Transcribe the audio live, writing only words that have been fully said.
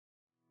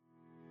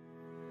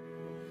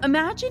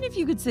Imagine if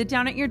you could sit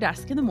down at your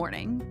desk in the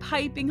morning,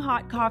 piping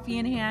hot coffee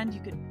in hand. You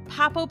could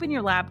pop open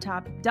your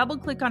laptop,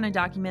 double-click on a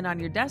document on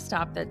your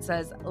desktop that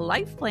says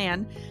Life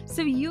Plan,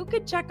 so you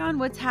could check on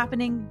what's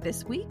happening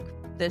this week,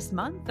 this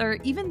month, or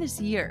even this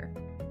year.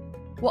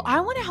 Well,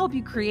 I want to help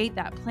you create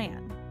that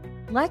plan.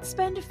 Let's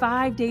spend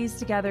 5 days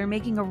together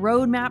making a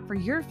roadmap for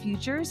your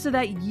future so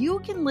that you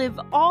can live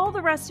all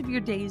the rest of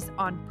your days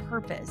on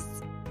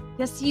purpose.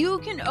 Yes, you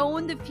can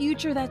own the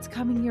future that's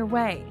coming your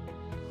way.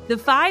 The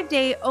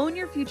 5-day Own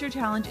Your Future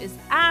Challenge is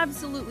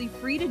absolutely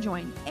free to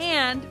join,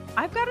 and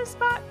I've got a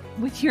spot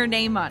with your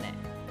name on it.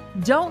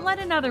 Don't let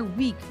another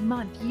week,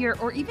 month, year,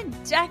 or even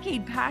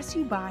decade pass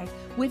you by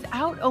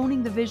without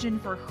owning the vision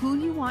for who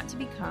you want to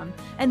become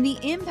and the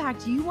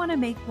impact you want to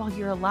make while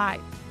you're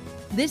alive.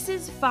 This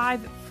is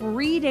 5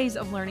 free days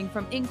of learning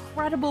from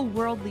incredible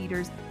world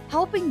leaders,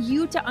 helping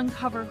you to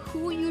uncover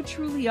who you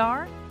truly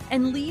are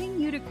and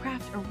leading you to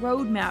craft a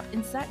roadmap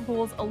and set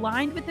goals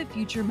aligned with the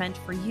future meant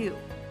for you.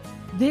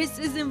 This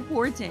is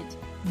important.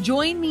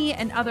 Join me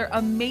and other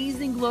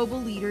amazing global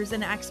leaders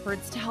and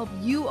experts to help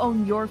you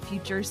own your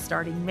future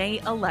starting May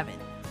 11th.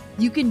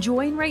 You can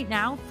join right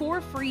now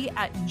for free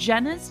at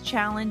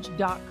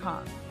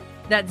jennaschallenge.com.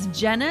 That's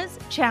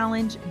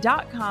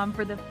jennaschallenge.com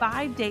for the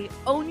 5-day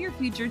Own Your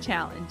Future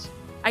Challenge.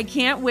 I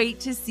can't wait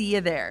to see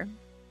you there.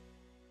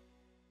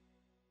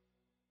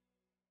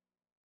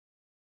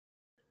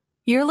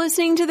 You're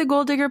listening to the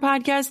Goal Digger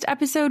Podcast,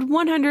 episode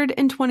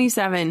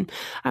 127.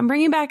 I'm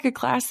bringing back a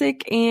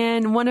classic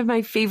and one of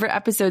my favorite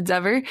episodes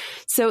ever.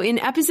 So in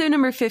episode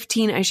number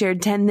 15, I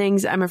shared 10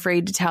 things I'm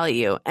afraid to tell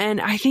you.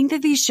 And I think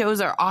that these shows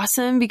are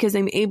awesome because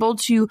I'm able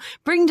to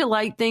bring to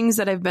light things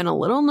that I've been a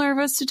little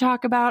nervous to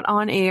talk about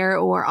on air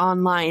or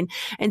online.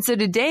 And so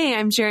today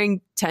I'm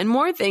sharing 10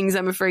 more things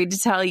I'm afraid to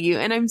tell you.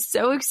 And I'm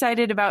so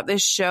excited about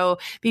this show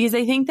because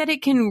I think that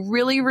it can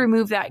really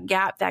remove that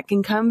gap that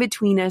can come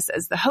between us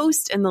as the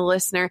host and the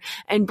listener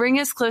and bring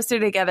us closer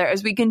together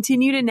as we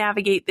continue to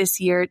navigate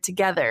this year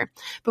together.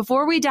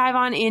 Before we dive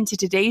on into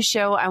today's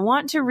show, I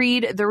want to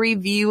read the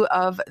review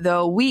of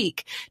the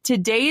week.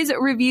 Today's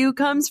review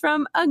comes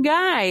from a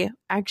guy,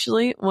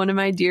 actually one of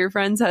my dear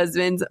friend's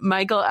husbands,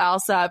 Michael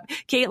Alsop,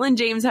 Caitlin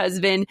James'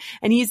 husband.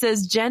 And he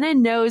says, Jenna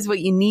knows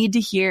what you need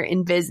to hear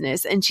in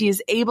business, and she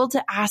is able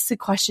to ask the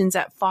questions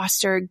that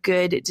foster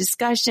good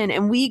discussion,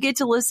 and we get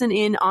to listen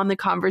in on the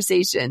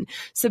conversation.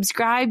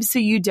 Subscribe so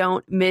you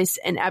don't miss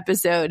an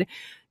episode.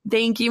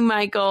 Thank you,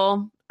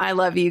 Michael. I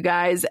love you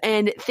guys.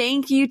 And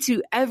thank you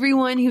to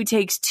everyone who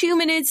takes 2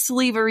 minutes to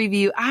leave a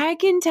review. I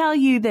can tell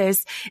you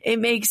this, it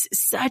makes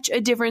such a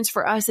difference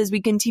for us as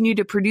we continue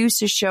to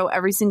produce a show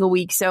every single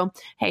week. So,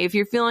 hey, if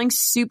you're feeling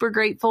super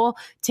grateful,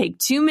 take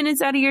 2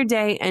 minutes out of your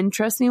day. And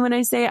trust me when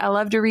I say I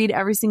love to read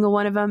every single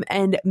one of them.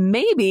 And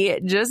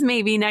maybe, just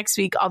maybe next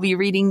week, I'll be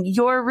reading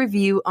your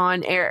review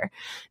on air.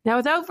 Now,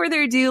 without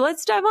further ado,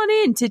 let's dive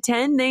on into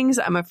 10 things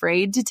I'm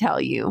afraid to tell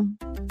you.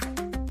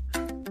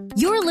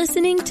 You're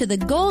listening to the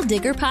Goal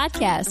Digger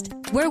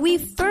Podcast, where we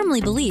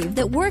firmly believe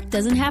that work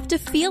doesn't have to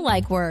feel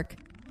like work.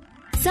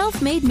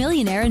 Self-made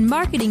millionaire and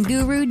marketing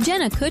guru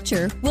Jenna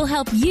Kutcher will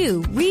help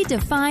you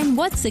redefine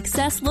what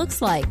success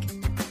looks like.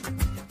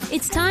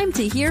 It's time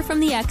to hear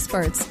from the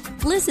experts,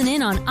 listen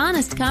in on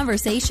honest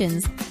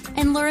conversations,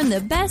 and learn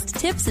the best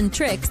tips and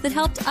tricks that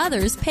helped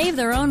others pave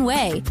their own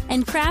way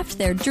and craft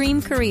their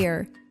dream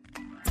career.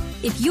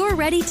 If you're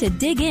ready to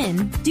dig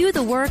in, do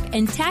the work,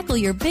 and tackle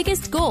your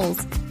biggest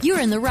goals, you're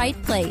in the right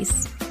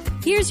place.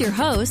 Here's your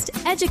host,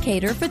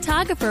 educator,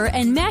 photographer,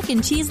 and mac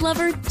and cheese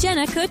lover,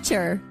 Jenna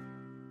Kutcher.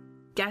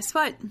 Guess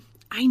what?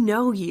 I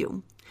know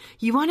you.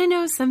 You want to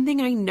know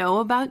something I know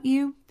about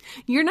you?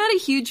 You're not a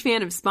huge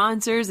fan of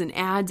sponsors and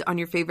ads on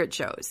your favorite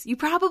shows. You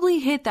probably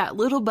hit that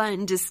little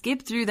button to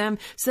skip through them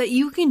so that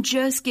you can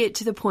just get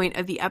to the point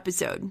of the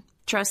episode.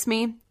 Trust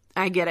me,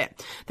 I get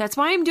it. That's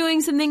why I'm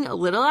doing something a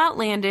little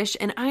outlandish,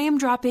 and I am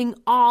dropping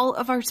all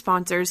of our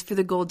sponsors for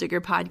the Goal Digger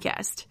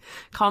Podcast.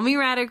 Call me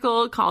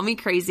radical, call me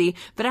crazy,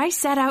 but I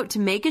set out to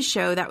make a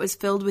show that was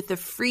filled with the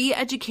free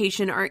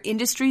education our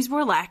industries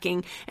were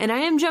lacking, and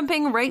I am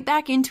jumping right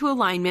back into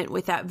alignment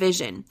with that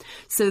vision.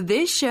 So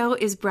this show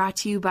is brought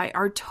to you by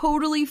our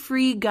totally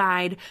free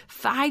guide,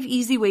 5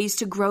 Easy Ways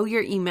to Grow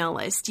Your Email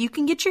List. You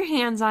can get your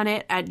hands on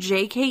it at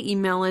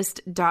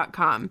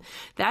jkemaillist.com.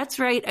 That's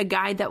right, a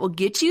guide that will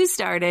get you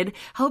started,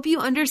 help you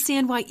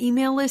understand why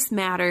email lists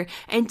matter,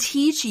 and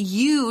teach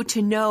you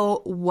to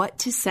know what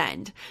to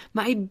send.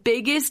 My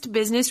biggest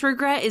business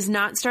regret is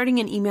not starting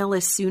an email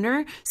list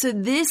sooner, so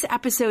this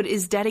episode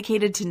is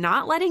dedicated to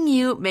not letting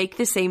you make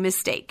the same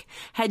mistake.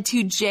 Head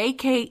to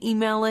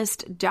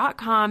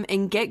jkemaillist.com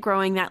and get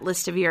growing that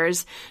list of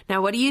yours.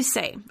 Now, what do you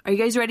say? Are you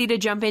guys ready to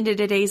jump into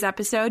today's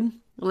episode?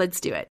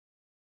 Let's do it.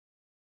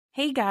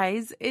 Hey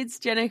guys, it's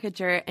Jenna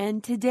Kutcher,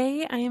 and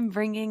today I am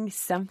bringing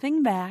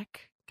something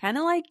back kind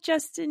of like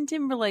Justin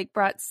Timberlake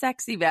brought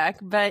sexy back,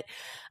 but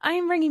I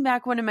am bringing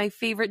back one of my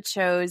favorite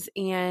shows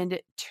and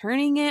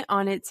turning it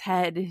on its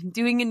head,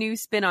 doing a new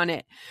spin on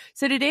it.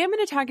 So today I'm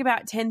going to talk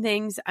about 10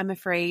 things I'm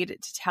afraid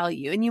to tell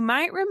you. And you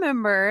might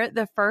remember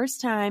the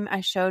first time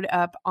I showed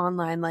up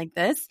online like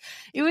this,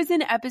 it was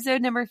in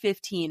episode number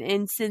 15.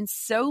 And since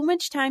so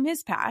much time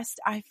has passed,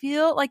 I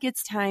feel like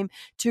it's time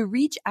to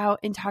reach out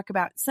and talk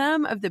about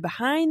some of the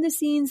behind the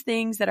scenes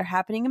things that are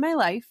happening in my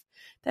life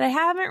that I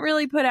haven't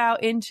really put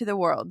out into the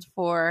world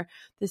for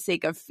the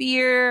sake of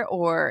fear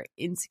or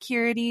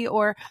insecurity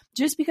or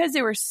just because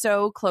they were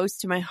so close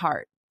to my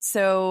heart.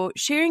 So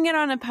sharing it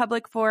on a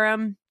public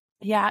forum,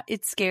 yeah,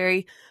 it's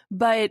scary,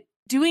 but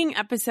doing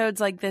episodes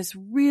like this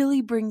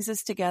really brings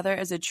us together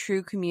as a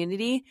true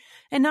community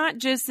and not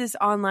just this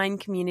online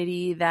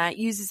community that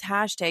uses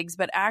hashtags,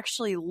 but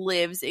actually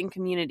lives in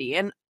community.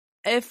 And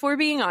if we're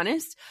being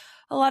honest,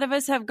 a lot of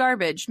us have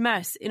garbage,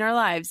 mess in our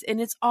lives,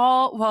 and it's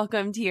all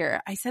welcomed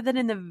here. I said that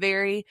in the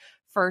very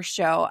first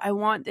show. I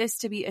want this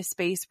to be a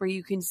space where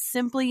you can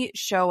simply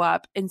show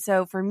up. And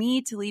so for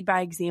me to lead by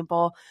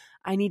example,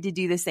 I need to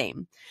do the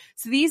same.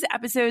 So these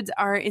episodes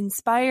are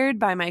inspired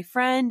by my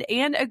friend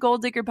and a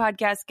Gold Digger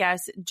podcast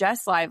guest,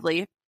 Jess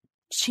Lively.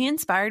 She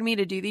inspired me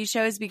to do these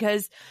shows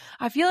because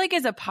I feel like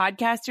as a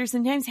podcaster,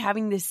 sometimes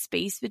having this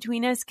space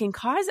between us can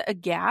cause a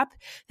gap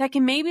that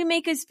can maybe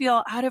make us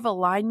feel out of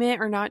alignment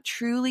or not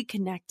truly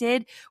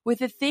connected with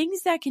the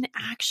things that can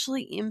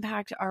actually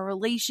impact our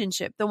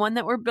relationship, the one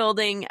that we're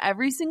building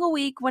every single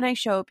week when I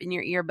show up in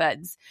your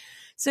earbuds.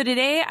 So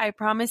today, I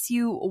promise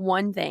you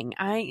one thing.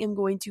 I am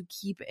going to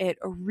keep it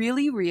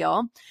really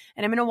real,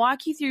 and I'm going to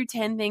walk you through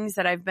 10 things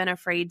that I've been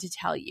afraid to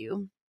tell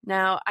you.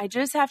 Now, I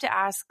just have to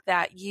ask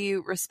that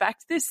you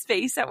respect this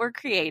space that we're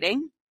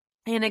creating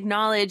and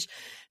acknowledge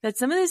that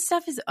some of this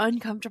stuff is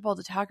uncomfortable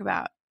to talk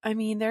about. I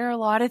mean, there are a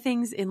lot of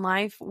things in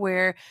life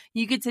where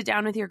you could sit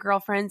down with your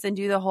girlfriends and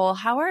do the whole,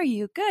 how are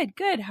you? Good,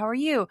 good. How are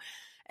you?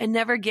 And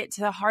never get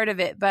to the heart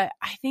of it. But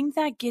I think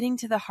that getting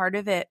to the heart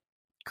of it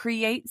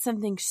creates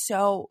something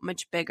so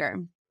much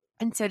bigger.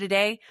 And so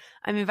today,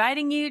 I'm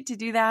inviting you to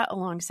do that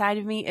alongside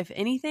of me. If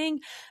anything,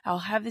 I'll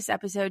have this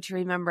episode to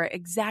remember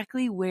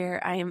exactly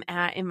where I am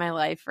at in my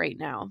life right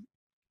now.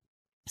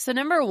 So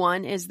number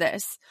one is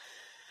this.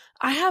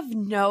 I have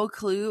no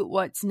clue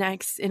what's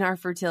next in our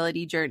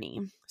fertility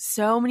journey.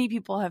 So many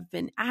people have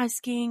been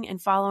asking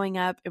and following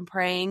up and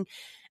praying,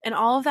 and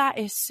all of that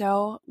is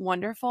so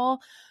wonderful.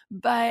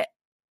 But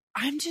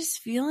I'm just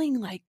feeling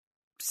like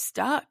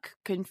stuck,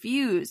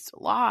 confused,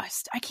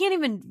 lost. I can't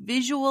even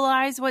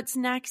visualize what's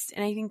next.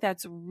 And I think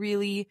that's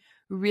really,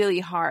 really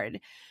hard.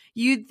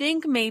 You'd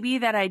think maybe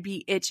that I'd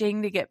be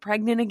itching to get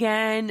pregnant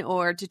again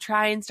or to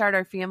try and start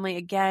our family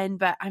again,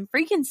 but I'm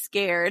freaking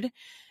scared.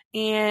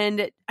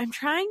 And I'm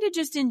trying to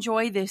just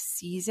enjoy this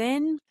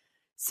season.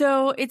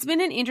 So it's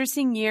been an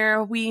interesting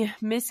year. We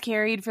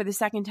miscarried for the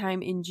second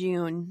time in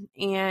June,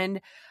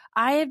 and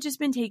I have just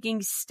been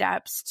taking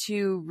steps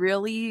to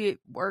really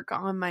work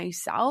on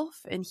myself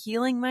and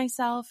healing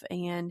myself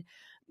and,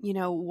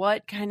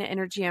 what kind of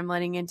energy I'm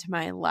letting into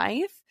my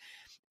life.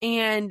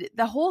 And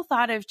the whole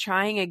thought of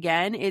trying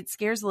again, it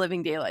scares the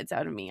living daylights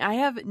out of me. I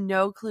have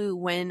no clue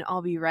when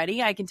I'll be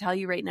ready. I can tell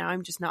you right now,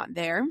 I'm just not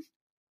there.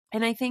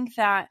 And I think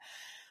that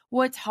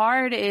what's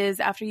hard is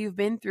after you've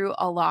been through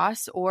a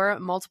loss or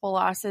multiple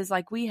losses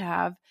like we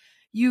have,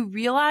 you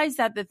realize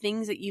that the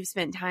things that you've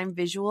spent time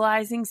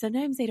visualizing,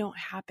 sometimes they don't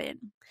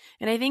happen.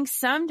 And I think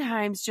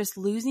sometimes just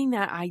losing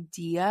that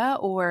idea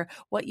or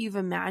what you've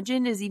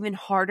imagined is even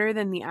harder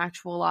than the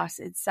actual loss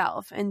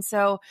itself. And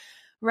so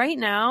right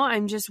now,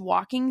 I'm just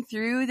walking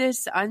through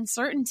this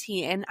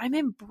uncertainty and I'm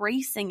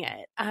embracing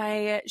it.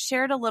 I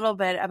shared a little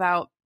bit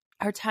about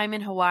our time in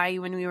Hawaii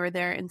when we were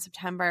there in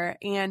September,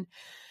 and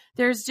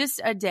there's just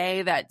a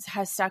day that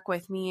has stuck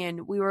with me,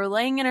 and we were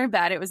laying in our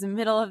bed. It was the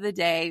middle of the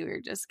day. We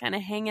were just kind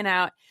of hanging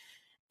out.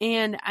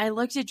 And I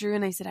looked at Drew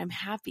and I said, I'm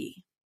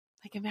happy.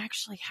 Like, I'm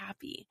actually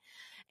happy.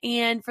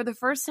 And for the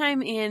first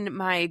time in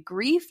my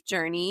grief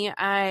journey,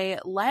 I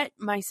let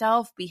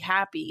myself be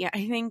happy.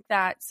 I think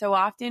that so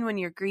often when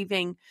you're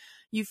grieving,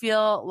 you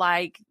feel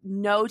like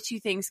no two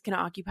things can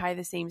occupy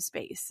the same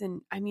space.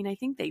 And I mean, I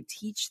think they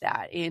teach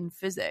that in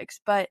physics,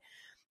 but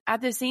at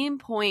the same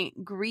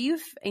point,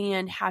 grief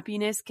and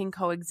happiness can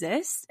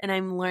coexist, and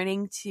I'm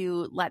learning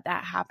to let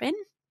that happen.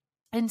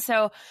 And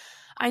so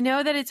I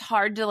know that it's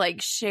hard to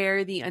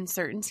share the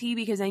uncertainty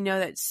because I know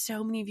that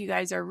so many of you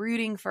guys are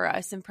rooting for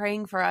us and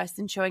praying for us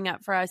and showing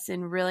up for us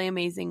in really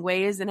amazing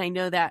ways. And I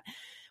know that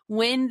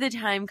when the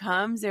time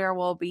comes, there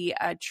will be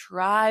a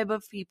tribe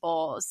of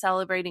people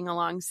celebrating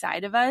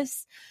alongside of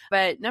us.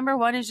 But number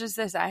one is just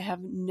this. I have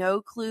no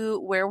clue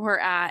where we're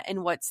at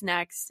and what's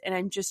next. And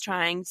I'm just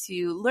trying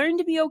to learn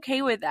to be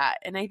okay with that.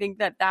 And I think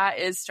that that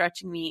is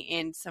stretching me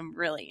in some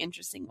really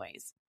interesting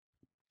ways.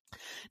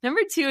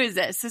 Number two is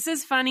this. This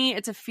is funny.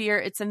 It's a fear.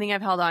 It's something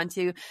I've held on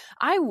to.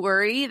 I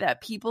worry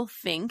that people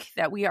think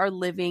that we are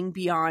living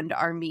beyond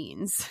our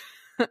means.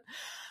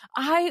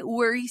 I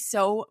worry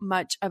so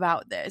much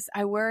about this.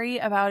 I worry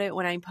about it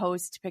when I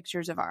post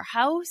pictures of our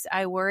house.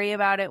 I worry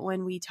about it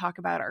when we talk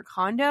about our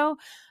condo.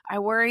 I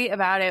worry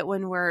about it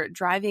when we're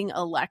driving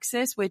a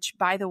Lexus, which,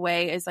 by the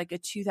way, is like a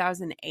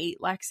 2008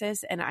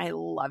 Lexus, and I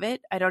love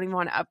it. I don't even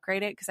want to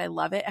upgrade it because I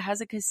love it. It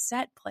has a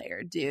cassette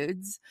player,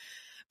 dudes.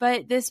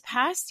 But this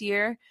past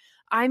year,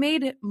 I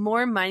made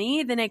more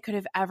money than I could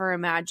have ever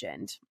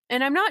imagined.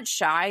 And I'm not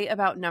shy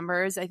about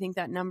numbers. I think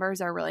that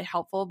numbers are really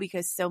helpful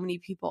because so many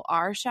people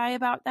are shy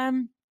about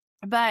them.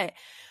 But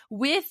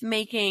with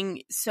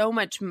making so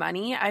much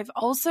money, I've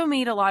also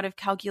made a lot of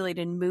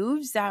calculated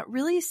moves that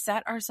really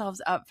set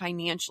ourselves up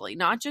financially,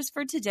 not just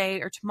for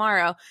today or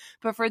tomorrow,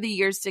 but for the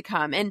years to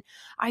come. And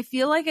I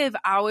feel like I've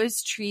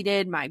always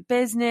treated my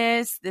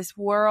business, this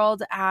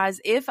world,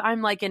 as if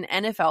I'm like an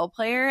NFL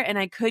player and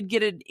I could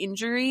get an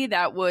injury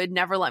that would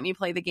never let me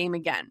play the game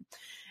again.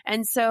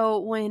 And so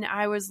when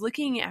I was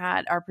looking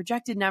at our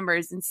projected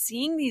numbers and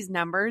seeing these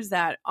numbers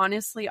that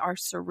honestly are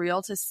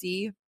surreal to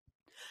see,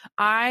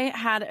 I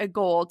had a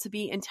goal to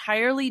be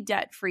entirely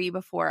debt-free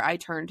before I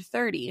turned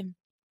 30.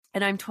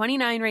 And I'm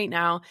 29 right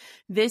now.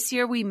 This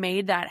year, we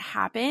made that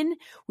happen.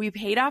 We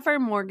paid off our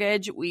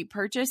mortgage. We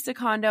purchased a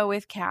condo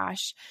with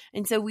cash.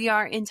 And so we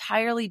are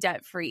entirely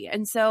debt-free.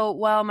 And so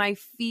while my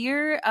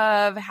fear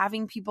of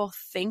having people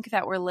think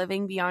that we're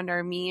living beyond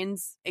our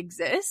means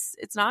exists,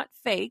 it's not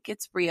fake,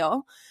 it's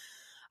real.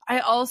 I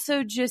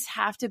also just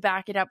have to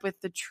back it up with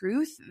the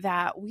truth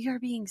that we are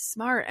being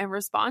smart and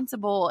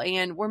responsible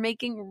and we're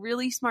making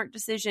really smart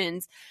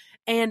decisions.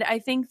 And I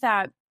think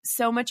that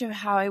so much of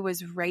how I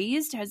was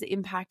raised has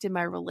impacted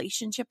my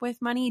relationship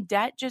with money.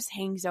 Debt just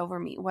hangs over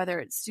me, whether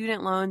it's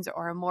student loans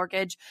or a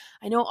mortgage.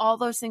 I know all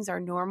those things are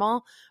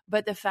normal,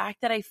 but the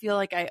fact that I feel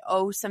like I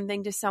owe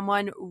something to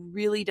someone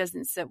really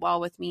doesn't sit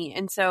well with me.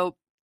 And so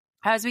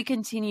as we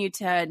continue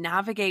to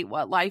navigate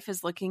what life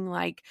is looking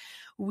like,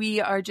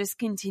 we are just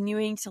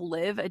continuing to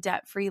live a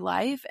debt-free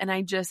life. And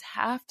I just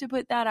have to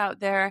put that out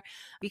there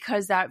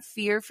because that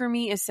fear for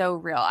me is so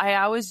real. I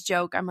always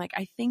joke, I'm like,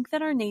 I think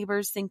that our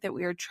neighbors think that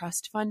we are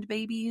trust fund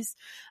babies.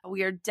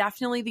 We are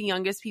definitely the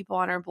youngest people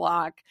on our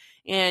block.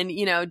 And,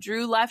 you know,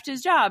 Drew left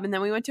his job and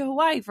then we went to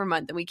Hawaii for a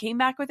month and we came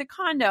back with a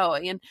condo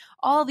and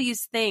all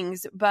these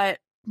things. But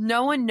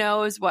no one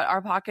knows what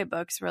our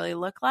pocketbooks really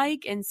look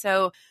like. And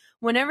so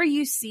whenever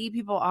you see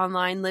people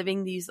online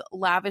living these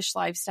lavish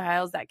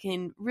lifestyles that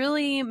can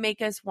really make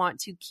us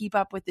want to keep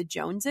up with the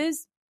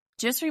Joneses,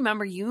 just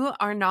remember you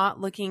are not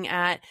looking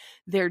at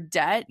their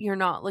debt. You're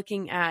not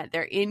looking at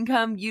their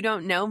income. You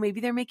don't know.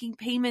 Maybe they're making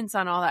payments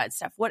on all that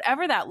stuff.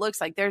 Whatever that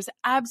looks like, there's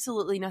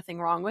absolutely nothing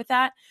wrong with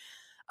that.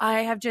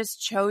 I have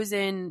just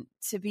chosen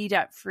to be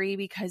debt free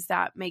because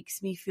that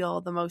makes me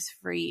feel the most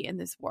free in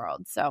this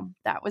world. So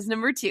that was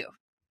number 2.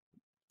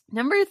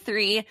 Number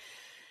 3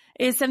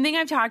 is something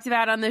I've talked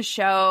about on the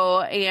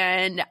show,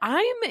 and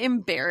I'm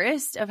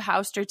embarrassed of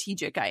how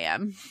strategic I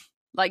am.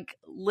 Like,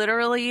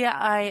 literally,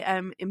 I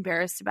am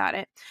embarrassed about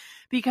it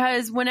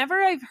because whenever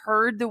I've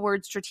heard the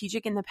word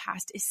strategic in the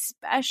past,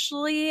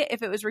 especially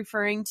if it was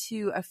referring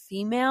to a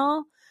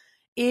female,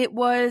 it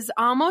was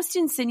almost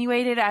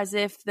insinuated as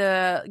if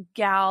the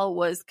gal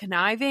was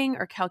conniving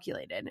or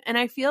calculated. And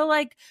I feel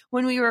like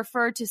when we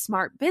refer to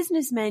smart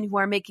businessmen who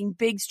are making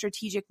big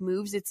strategic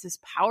moves, it's this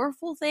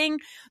powerful thing.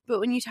 But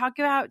when you talk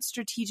about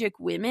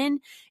strategic women,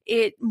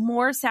 it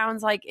more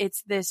sounds like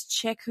it's this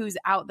chick who's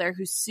out there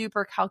who's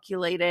super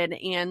calculated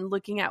and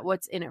looking at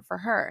what's in it for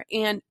her.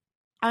 And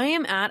I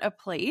am at a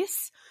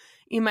place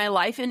in my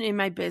life and in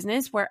my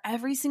business where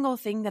every single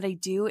thing that I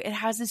do, it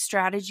has a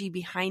strategy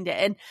behind it.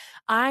 And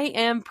I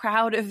am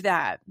proud of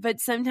that. But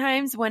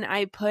sometimes when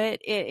I put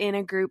it in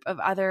a group of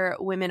other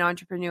women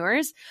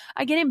entrepreneurs,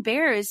 I get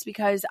embarrassed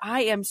because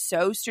I am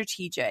so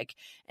strategic.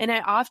 And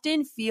I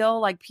often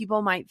feel like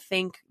people might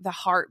think the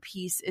heart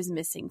piece is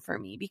missing for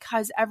me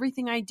because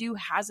everything I do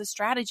has a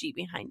strategy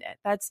behind it.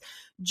 That's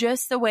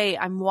just the way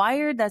I'm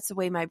wired. That's the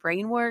way my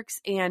brain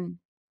works. And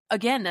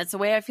again, that's the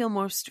way I feel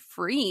most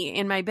free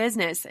in my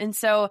business. And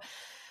so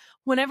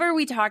whenever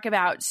we talk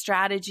about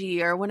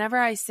strategy or whenever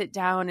I sit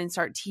down and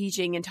start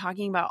teaching and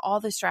talking about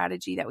all the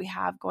strategy that we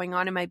have going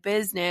on in my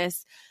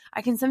business,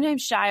 I can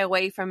sometimes shy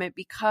away from it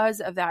because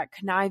of that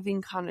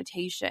conniving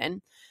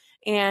connotation.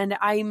 And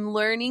I'm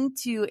learning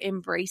to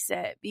embrace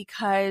it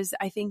because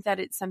I think that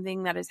it's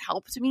something that has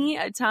helped me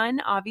a ton,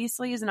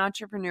 obviously, as an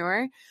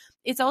entrepreneur.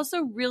 It's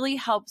also really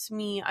helped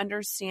me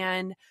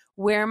understand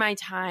where my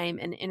time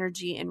and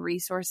energy and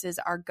resources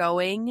are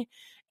going.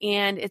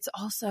 And it's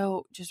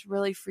also just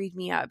really freed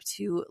me up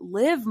to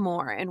live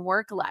more and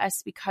work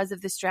less because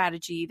of the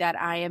strategy that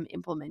I am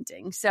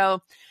implementing. So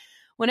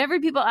whenever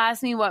people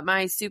ask me what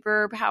my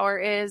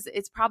superpower is,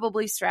 it's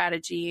probably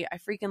strategy. I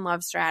freaking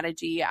love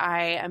strategy.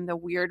 I am the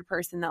weird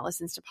person that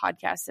listens to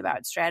podcasts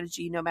about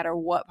strategy, no matter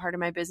what part of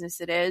my business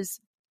it is.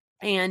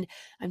 And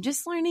I'm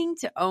just learning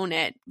to own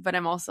it, but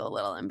I'm also a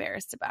little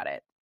embarrassed about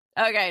it.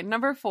 Okay,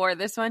 number 4,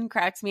 this one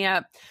cracks me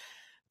up.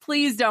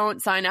 Please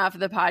don't sign off of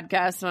the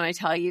podcast when I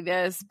tell you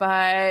this,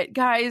 but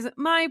guys,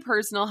 my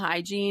personal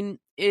hygiene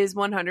is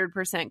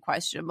 100%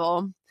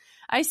 questionable.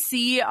 I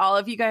see all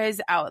of you guys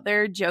out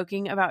there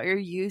joking about your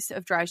use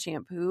of dry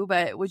shampoo,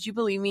 but would you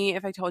believe me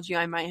if I told you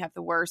I might have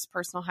the worst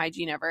personal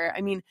hygiene ever?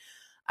 I mean,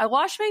 I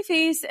wash my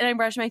face and I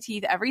brush my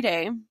teeth every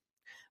day,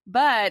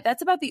 but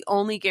that's about the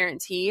only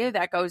guarantee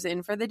that goes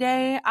in for the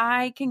day.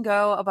 I can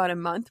go about a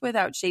month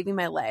without shaving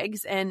my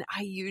legs, and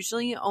I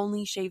usually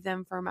only shave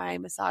them for my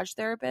massage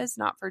therapist,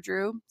 not for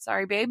Drew.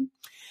 Sorry, babe.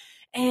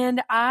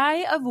 And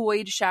I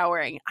avoid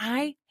showering.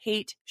 I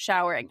hate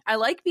showering. I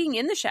like being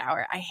in the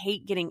shower. I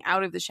hate getting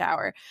out of the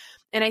shower.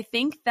 And I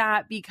think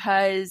that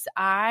because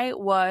I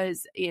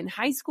was in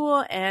high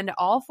school and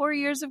all 4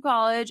 years of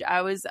college,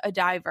 I was a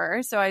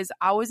diver. So I was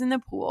always in the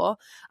pool.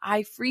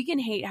 I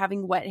freaking hate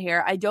having wet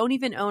hair. I don't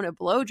even own a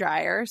blow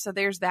dryer. So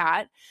there's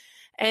that.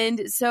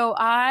 And so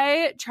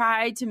I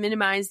try to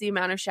minimize the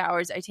amount of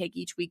showers I take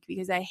each week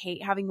because I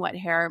hate having wet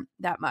hair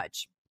that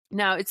much.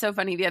 Now, it's so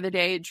funny. The other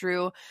day,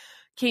 Drew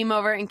came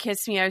over and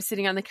kissed me. I was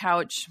sitting on the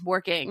couch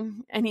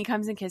working, and he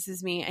comes and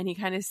kisses me, and he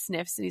kind of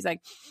sniffs, and he's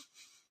like,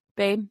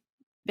 babe,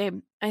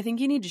 I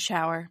think you need to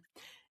shower.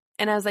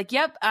 And I was like,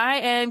 yep, I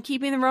am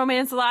keeping the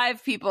romance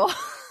alive, people.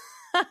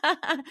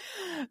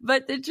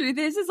 But the truth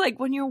is like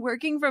when you're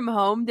working from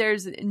home,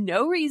 there's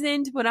no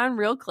reason to put on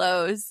real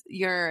clothes.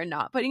 You're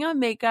not putting on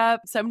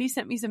makeup. Somebody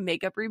sent me some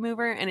makeup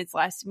remover, and it's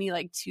lasted me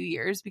like 2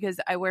 years because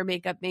I wear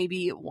makeup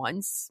maybe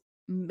once,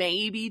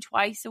 maybe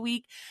twice a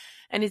week.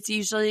 And it's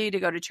usually to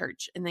go to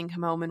church and then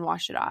come home and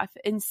wash it off.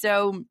 And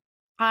so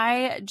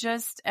I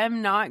just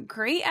am not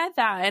great at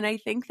that. And I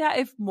think that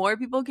if more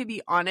people could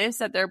be honest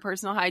that their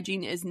personal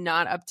hygiene is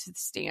not up to the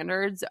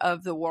standards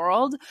of the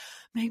world,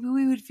 maybe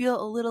we would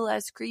feel a little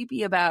less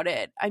creepy about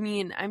it. I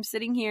mean, I'm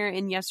sitting here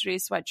in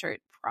yesterday's sweatshirt,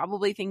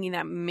 probably thinking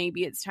that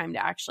maybe it's time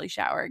to actually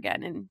shower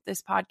again. And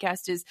this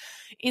podcast is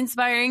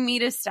inspiring me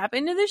to step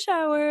into the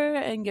shower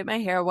and get my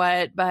hair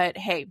wet. But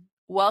hey,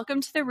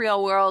 welcome to the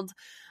real world.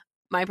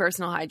 My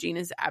personal hygiene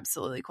is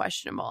absolutely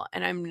questionable,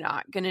 and I'm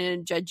not going to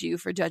judge you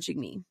for judging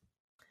me.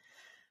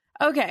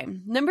 Okay,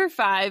 number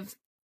 5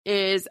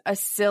 is a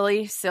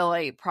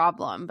silly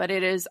problem, but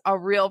it is a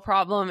real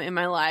problem in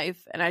my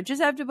life, and I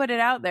just have to put it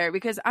out there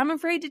because I'm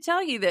afraid to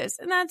tell you this,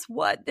 and that's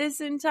what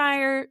this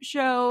entire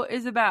show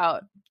is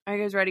about. Are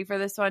you guys ready for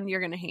this one?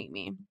 You're going to hate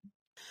me.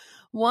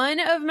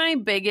 One of my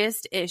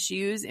biggest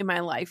issues in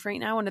my life right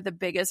now, one of the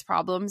biggest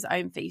problems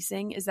I'm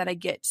facing is that I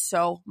get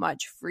so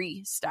much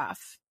free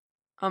stuff.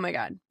 Oh my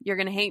God, you're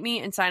going to hate me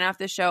and sign off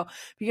this show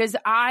because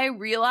I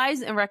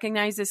realize and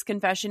recognize this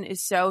confession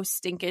is so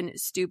stinkin'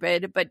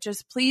 stupid, but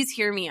just please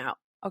hear me out,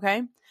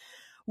 okay?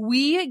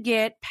 We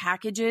get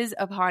packages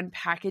upon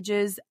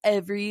packages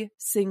every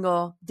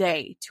single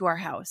day to our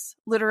house,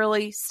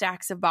 literally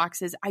stacks of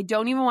boxes. I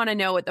don't even want to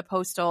know what the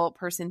postal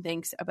person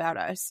thinks about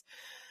us,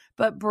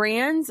 but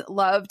brands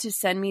love to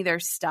send me their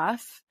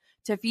stuff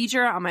to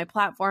feature on my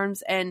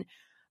platforms. And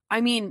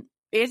I mean,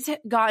 it's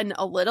gotten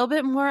a little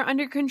bit more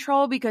under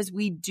control because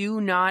we do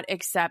not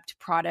accept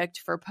product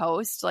for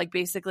post. Like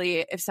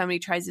basically, if somebody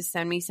tries to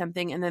send me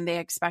something and then they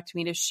expect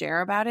me to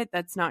share about it,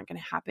 that's not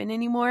going to happen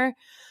anymore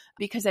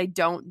because I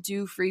don't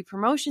do free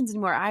promotions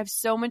anymore. I have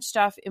so much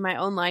stuff in my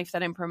own life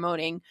that I'm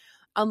promoting.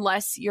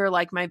 Unless you're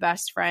like my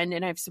best friend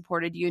and I've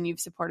supported you and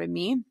you've supported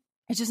me,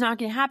 it's just not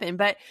going to happen.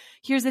 But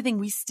here's the thing.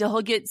 We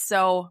still get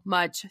so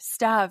much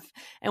stuff.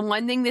 And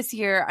one thing this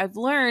year I've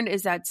learned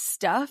is that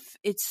stuff,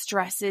 it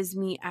stresses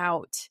me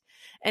out.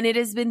 And it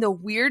has been the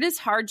weirdest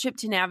hardship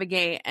to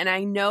navigate. And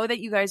I know that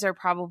you guys are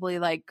probably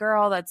like,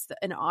 girl, that's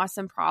an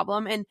awesome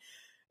problem. And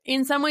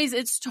in some ways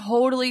it's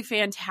totally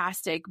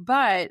fantastic.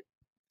 But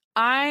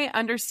I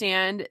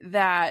understand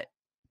that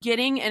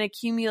getting and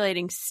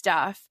accumulating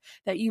stuff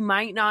that you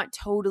might not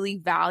totally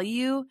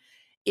value,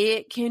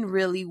 it can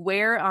really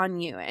wear on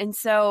you. And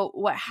so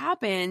what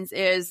happens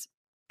is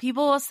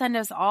people will send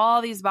us all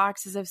these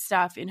boxes of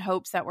stuff in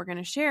hopes that we're going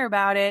to share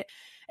about it.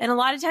 And a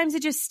lot of times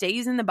it just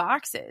stays in the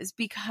boxes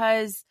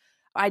because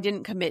I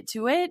didn't commit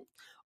to it,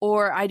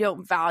 or I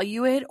don't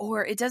value it,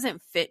 or it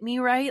doesn't fit me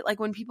right. Like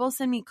when people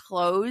send me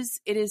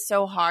clothes, it is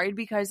so hard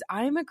because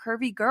I'm a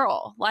curvy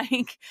girl.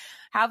 Like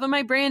half of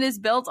my brand is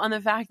built on the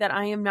fact that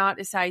I am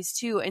not a size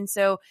 2. And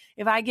so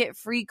if I get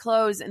free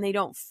clothes and they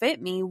don't fit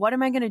me, what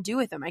am I going to do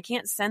with them? I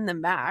can't send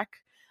them back.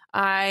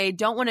 I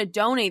don't want to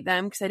donate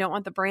them because I don't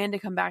want the brand to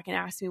come back and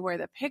ask me where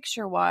the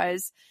picture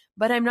was,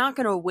 but I'm not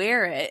going to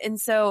wear it. And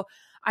so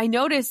I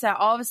noticed that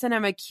all of a sudden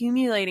I'm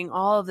accumulating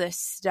all of this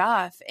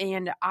stuff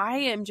and I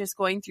am just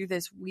going through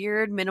this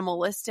weird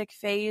minimalistic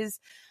phase.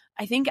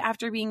 I think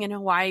after being in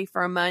Hawaii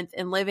for a month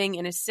and living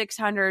in a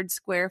 600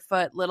 square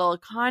foot little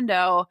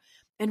condo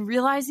and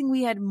realizing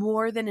we had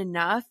more than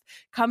enough,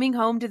 coming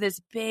home to this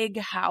big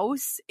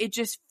house, it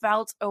just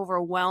felt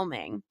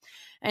overwhelming.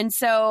 And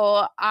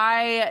so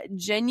I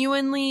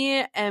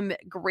genuinely am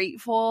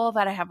grateful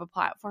that I have a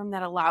platform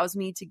that allows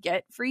me to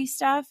get free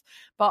stuff,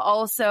 but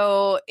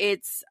also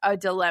it's a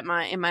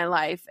dilemma in my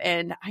life.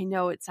 And I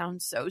know it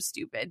sounds so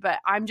stupid, but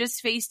I'm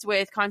just faced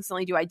with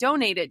constantly, do I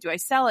donate it? Do I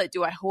sell it?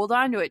 Do I hold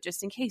on to it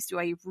just in case? Do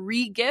I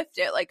re-gift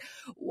it? Like,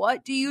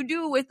 what do you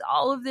do with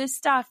all of this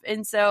stuff?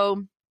 And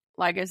so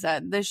like I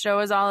said, this show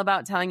is all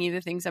about telling you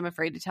the things I'm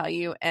afraid to tell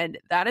you. And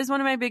that is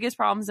one of my biggest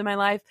problems in my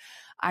life.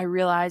 I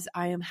realize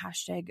I am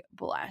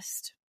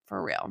 #blessed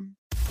for real.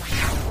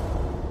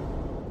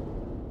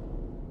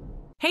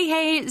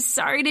 Hey,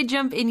 sorry to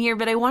jump in here,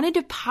 but I wanted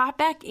to pop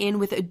back in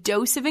with a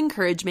dose of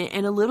encouragement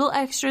and a little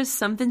extra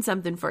something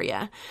for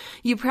you.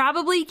 You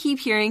probably keep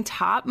hearing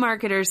top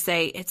marketers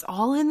say, it's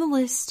all in the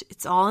list,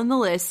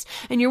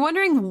 and you're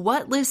wondering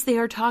what list they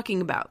are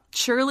talking about.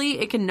 Surely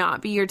it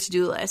cannot be your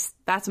to-do list.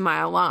 That's a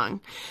mile long.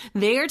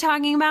 They are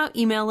talking about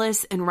email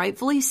lists, and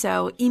rightfully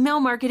so. Email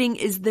marketing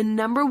is the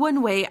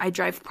 #1 way I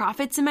drive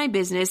profits in my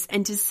business,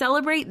 and to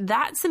celebrate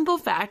that simple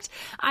fact,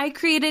 I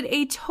created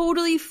a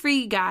totally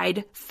free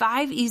guide,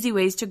 5 easy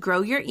ways to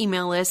grow your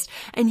email list,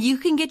 and you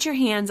can get your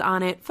hands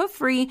on it for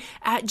free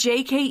at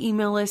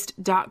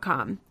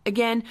jkemaillist.com.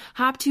 Again,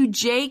 hop to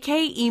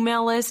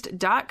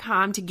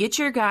jkemaillist.com to get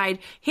your guide,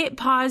 hit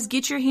pause,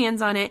 get your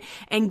hands on it,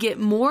 and get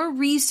more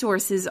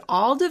resources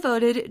all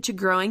devoted to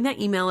growing that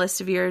email list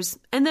of yours.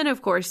 And then,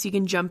 of course, you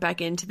can jump back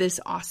into this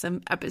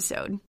awesome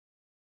episode.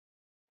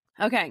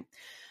 Okay.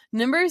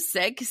 Number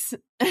 6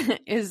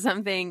 is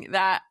something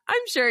that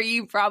I'm sure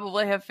you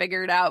probably have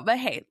figured out, but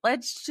hey,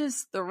 let's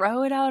just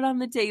throw it out on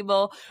the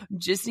table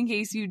just in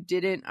case you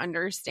didn't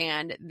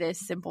understand this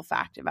simple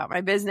fact about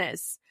my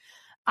business.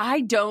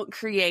 I don't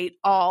create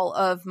all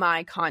of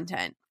my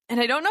content. And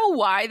I don't know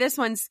why this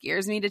one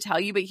scares me to tell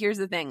you, but here's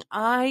the thing.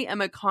 I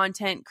am a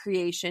content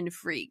creation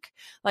freak.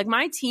 Like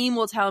my team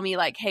will tell me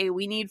like, hey,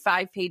 we need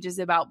 5 pages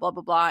about blah,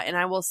 blah, blah. And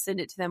I will send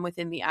it to them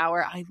within the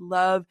hour. I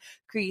love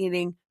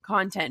creating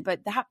content.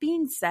 But that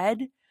being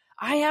said,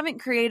 I haven't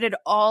created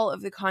all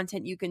of the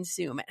content you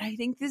consume. And I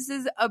think this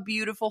is a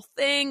beautiful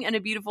thing and a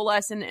beautiful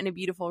lesson and a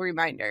beautiful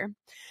reminder.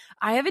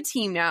 I have a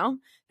team now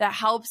that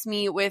helps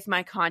me with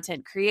my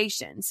content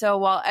creation. So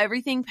while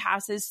everything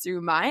passes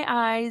through my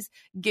eyes,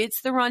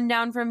 gets the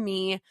rundown from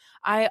me,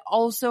 I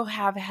also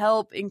have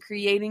help in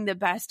creating the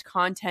best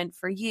content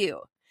for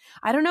you.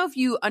 I don't know if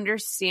you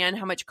understand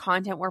how much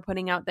content we're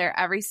putting out there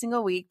every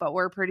single week, but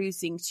we're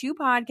producing 2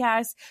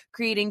 podcasts,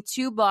 creating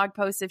 2 blog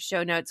posts of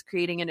show notes,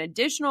 creating an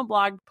additional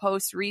blog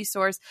post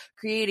resource,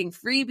 creating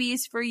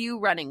freebies for you,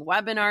 running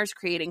webinars,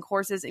 creating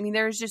courses. I mean,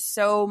 there's just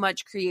so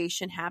much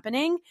creation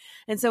happening.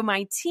 And so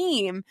my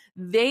team,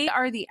 they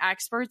are the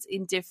experts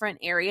in different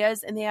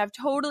areas and they have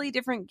totally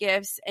different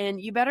gifts. And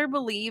you better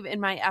believe in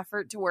my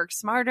effort to work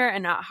smarter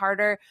and not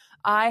harder.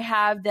 I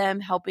have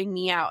them helping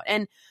me out.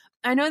 And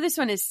I know this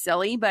one is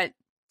silly, but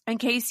in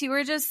case you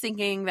were just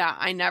thinking that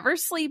I never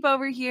sleep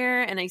over here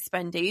and I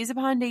spend days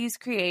upon days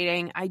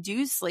creating, I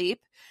do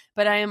sleep,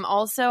 but I am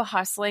also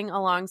hustling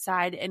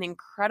alongside an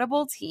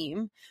incredible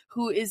team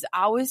who is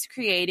always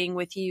creating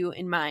with you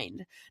in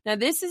mind. Now,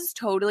 this is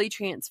totally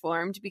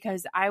transformed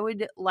because I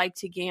would like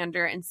to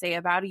gander and say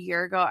about a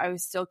year ago, I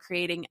was still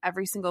creating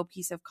every single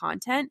piece of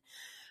content.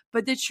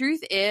 But the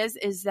truth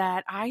is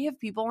that I have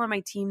people on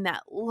my team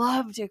that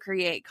love to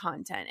create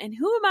content. And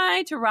who am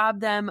I to rob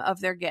them of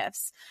their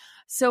gifts?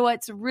 So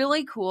what's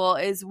really cool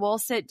is we'll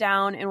sit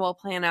down and we'll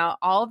plan out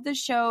all of the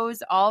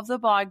shows, all of the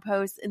blog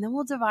posts, and then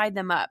we'll divide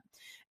them up.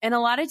 And a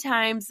lot of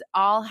times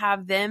I'll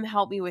have them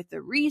help me with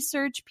the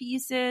research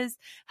pieces,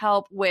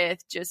 help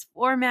with just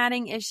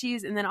formatting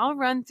issues, and then I'll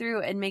run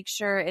through and make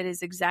sure it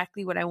is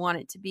exactly what I want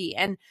it to be.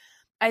 And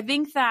I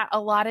think that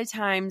a lot of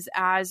times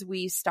as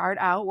we start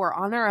out, we're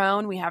on our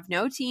own, we have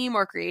no team,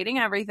 we're creating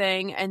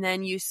everything, and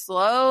then you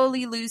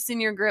slowly loosen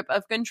your grip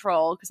of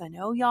control, because I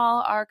know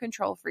y'all are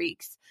control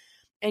freaks,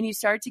 and you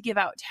start to give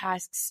out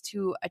tasks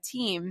to a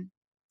team.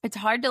 It's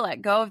hard to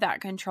let go of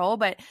that control,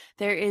 but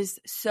there is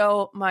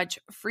so much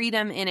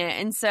freedom in it.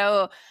 And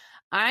so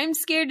I'm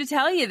scared to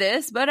tell you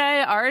this, but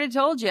I already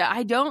told you,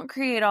 I don't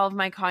create all of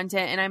my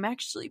content, and I'm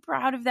actually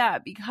proud of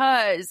that,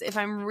 because if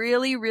I'm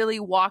really, really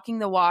walking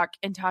the walk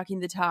and talking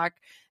the talk,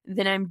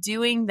 then I'm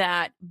doing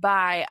that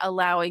by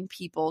allowing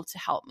people to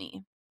help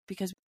me,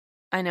 because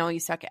I know you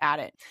suck at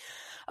it.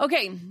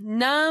 Okay,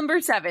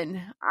 number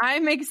 7.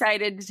 I'm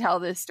excited to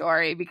tell this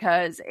story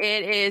because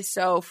it is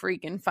so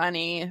freaking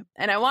funny,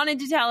 and I wanted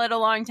to tell it a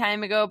long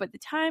time ago, but the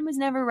time was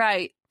never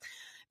right.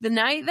 The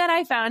night that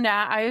I found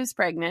out I was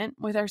pregnant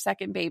with our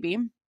second baby,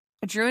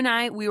 Drew and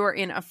I, we were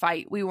in a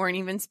fight. We weren't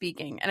even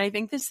speaking. And I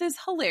think this is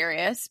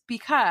hilarious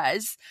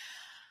because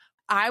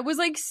I was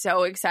like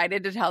so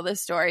excited to tell this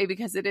story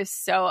because it is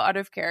so out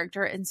of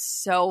character and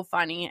so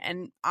funny.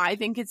 And I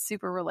think it's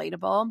super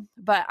relatable,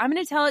 but I'm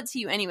going to tell it to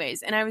you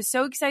anyways. And I was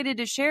so excited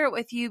to share it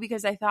with you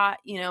because I thought,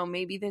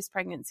 maybe this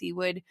pregnancy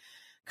would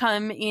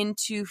come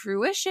into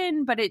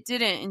fruition, but it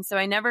didn't. And so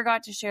I never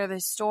got to share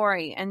this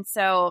story. And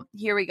so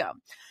here we go.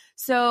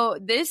 So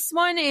this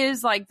one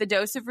is like the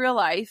dose of real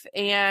life.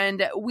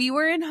 And we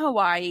were in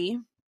Hawaii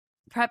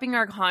prepping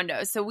our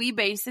condo. So we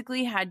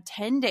basically had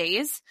 10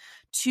 days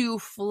to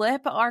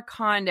flip our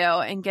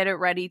condo and get it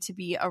ready to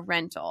be a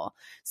rental.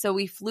 So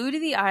we flew to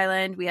the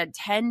island. We had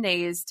 10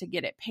 days to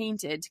get it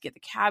painted, to get the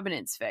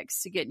cabinets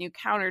fixed, to get new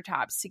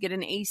countertops, to get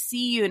an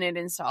AC unit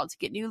installed, to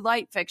get new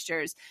light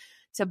fixtures,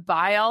 to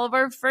buy all of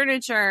our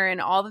furniture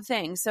and all the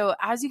things. So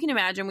as you can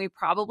imagine, we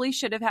probably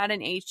should have had an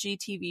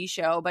HGTV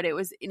show, but it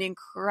was an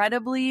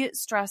incredibly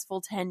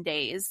stressful 10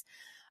 days.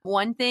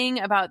 One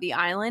thing about the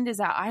island is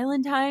that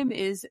island time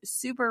is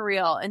super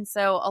real. And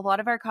so a lot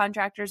of our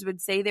contractors would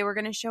say they were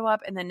going to show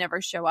up and then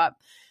never show up.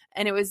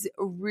 And it was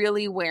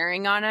really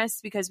wearing on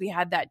us because we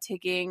had that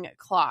ticking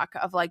clock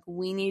of like,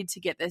 we need to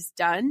get this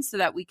done so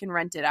that we can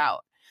rent it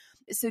out.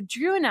 So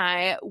Drew and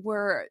I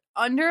were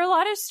under a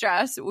lot of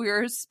stress. We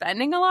were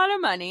spending a lot of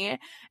money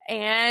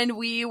and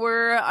we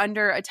were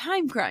under a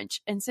time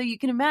crunch. And so you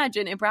can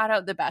imagine it brought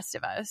out the best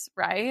of us,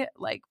 right?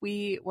 Like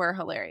we were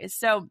hilarious.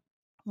 So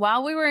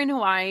while we were in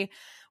Hawaii,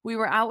 we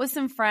were out with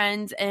some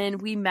friends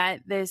and we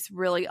met this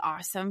really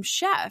awesome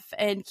chef.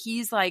 And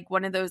he's like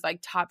one of those like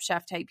top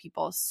chef type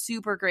people,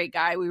 super great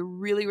guy. We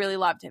really, really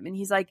loved him. And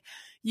he's like,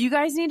 you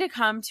guys need to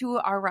come to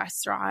our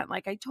restaurant.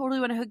 Like, I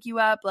totally want to hook you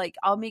up. Like,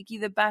 I'll make you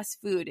the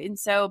best food. And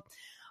so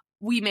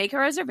we make a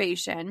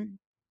reservation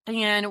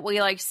and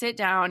we like sit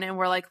down and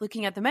we're like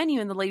looking at the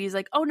menu and the lady's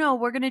like, oh no,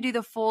 we're going to do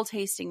the full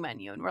tasting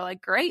menu. And we're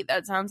like, great,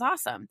 that sounds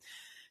awesome.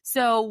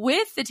 So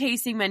with the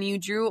tasting menu,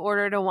 Drew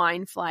ordered a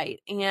wine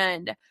flight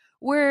and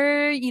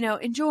we're,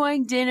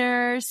 enjoying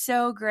dinner.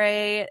 So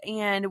great.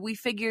 And we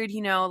figured,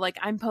 like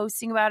I'm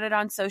posting about it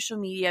on social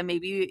media.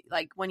 Maybe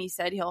like when he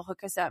said he'll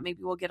hook us up, maybe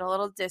we'll get a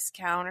little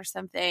discount or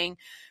something,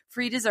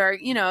 free dessert,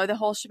 the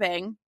whole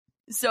shebang.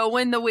 So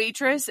when the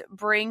waitress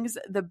brings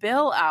the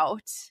bill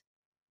out,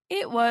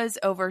 it was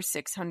over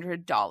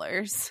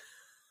 $600.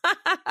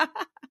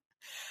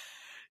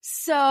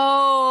 So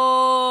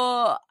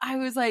I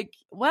was like,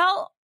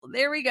 well,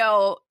 there we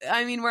go.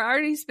 I mean, we're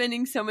already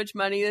spending so much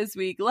money this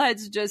week.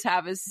 Let's just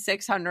have a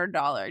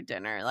 $600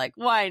 dinner. Like,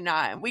 why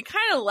not? We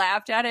kind of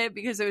laughed at it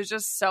because it was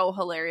just so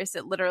hilarious.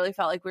 It literally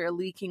felt like we were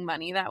leaking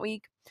money that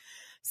week.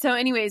 So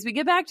anyways, we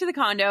get back to the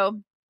condo.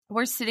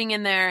 We're sitting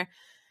in there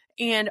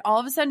and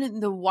all of a sudden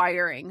the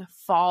wiring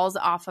falls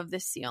off of the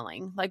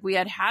ceiling. Like we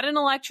had an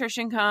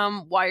electrician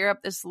come wire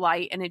up this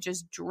light and it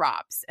just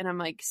drops. And I'm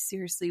like,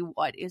 seriously,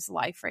 what is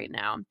life right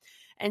now?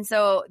 And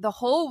so the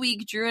whole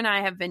week, Drew and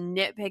I have been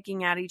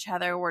nitpicking at each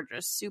other. We're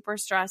just super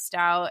stressed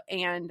out.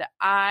 And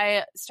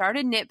I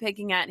started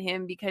nitpicking at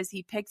him because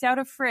he picked out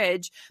a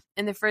fridge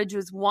and the fridge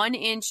was 1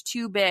 inch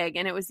too big.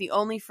 And it was the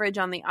only fridge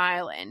on the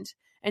island.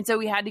 And so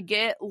we had to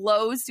get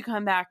Lowe's to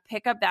come back,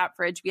 pick up that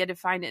fridge. We had to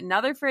find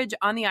another fridge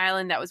on the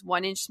island that was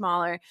 1 inch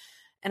smaller.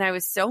 And I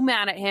was so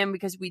mad at him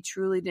because we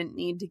truly didn't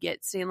need to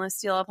get stainless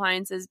steel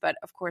appliances. But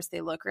of course, they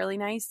look really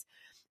nice.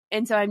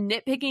 And so I'm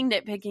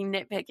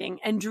nitpicking.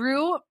 And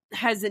Drew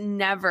has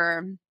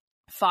never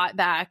fought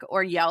back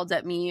or yelled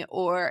at me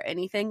or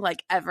anything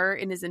like ever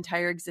in his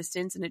entire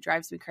existence. And it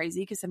drives me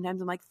crazy because sometimes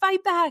I'm like,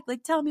 fight back,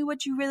 like tell me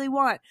what you really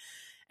want.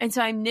 And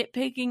so I'm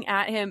nitpicking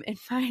at him. And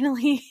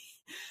finally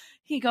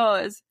he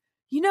goes,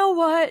 you know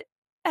what?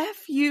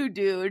 F you,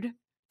 dude,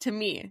 to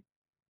me.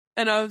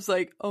 And I was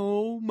like,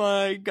 oh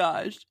my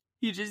gosh,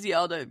 he just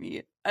yelled at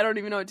me. I don't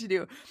even know what to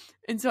do.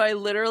 And so I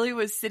literally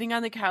was sitting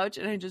on the couch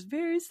and I just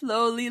very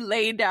slowly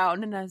lay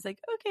down and I was like,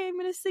 okay, I'm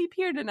going to sleep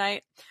here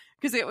tonight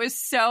because it was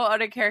so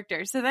out of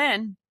character. So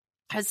then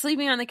I was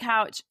sleeping on the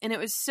couch and it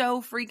was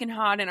so freaking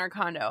hot in our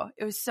condo.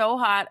 It was so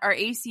hot. Our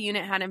AC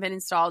unit hadn't been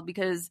installed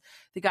because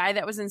the guy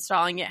that was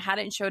installing it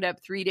hadn't showed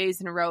up 3 days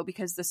in a row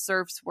because the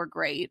surfs were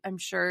great. I'm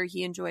sure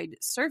he enjoyed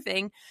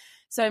surfing.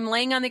 So I'm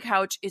laying on the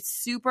couch. It's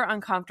super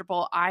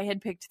uncomfortable. I had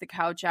picked the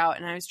couch out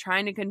and I was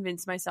trying to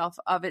convince myself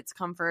of its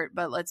comfort,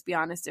 but let's be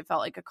honest, it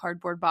felt like a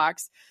cardboard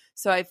box.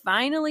 So I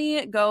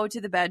finally go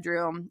to the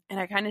bedroom and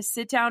I kind of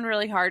sit down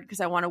really hard because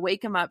I want to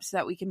wake him up so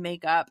that we can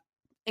make up.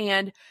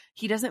 And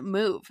he doesn't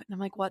move. And I'm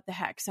like, what the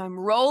heck? So I'm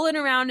rolling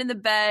around in the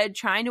bed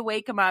trying to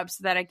wake him up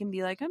so that I can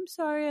be like, I'm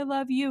sorry, I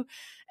love you.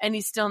 And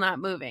he's still not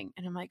moving.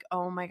 And I'm like,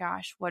 oh my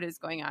gosh, what is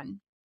going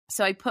on?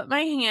 So I put my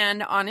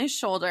hand on his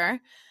shoulder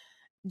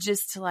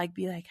just to like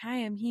be like, hi,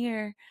 I'm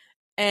here.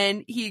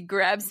 And he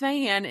grabs my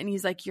hand and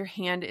he's like, your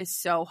hand is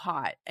so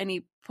hot. And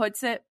he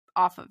puts it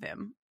off of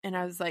him. And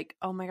I was like,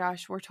 oh my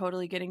gosh, we're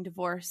totally getting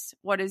divorced.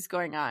 What is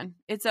going on?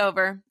 It's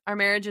over. Our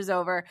marriage is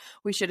over.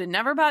 We should have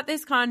never bought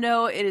this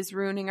condo. It is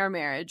ruining our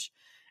marriage.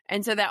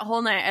 And so that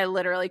whole night, I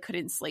literally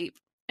couldn't sleep.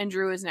 And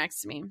Drew was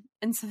next to me.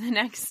 And so the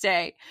next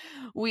day,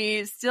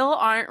 we still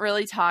aren't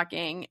really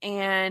talking.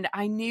 And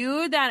I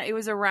knew that it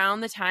was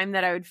around the time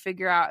that I would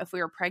figure out if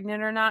we were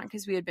pregnant or not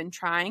because we had been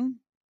trying.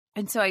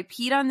 And so I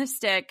peed on the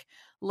stick,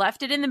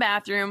 left it in the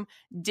bathroom,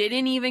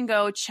 didn't even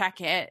go check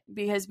it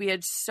because we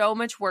had so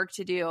much work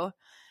to do.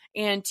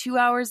 And 2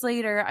 hours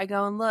later, I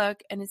go and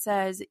look and it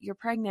says, you're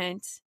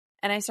pregnant.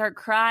 And I start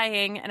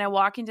crying and I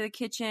walk into the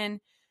kitchen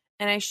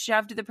and I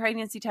shoved the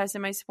pregnancy test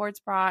in my sports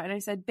bra. And I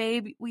said,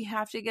 babe, we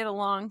have to get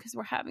along because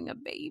we're having a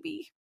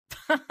baby.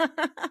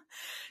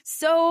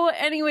 So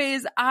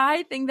anyways,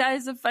 I think that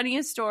is the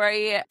funniest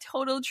story,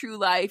 total true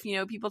life.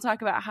 People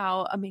talk about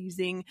how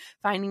amazing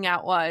finding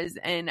out was,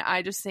 and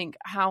I just think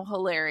how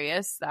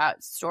hilarious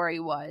that story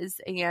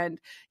was. And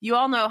you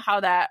all know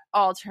how that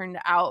all turned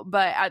out,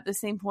 but at the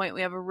same point,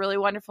 we have a really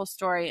wonderful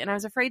story, and I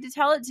was afraid to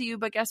tell it to you,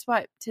 but guess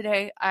what?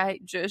 Today, I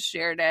just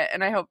shared it,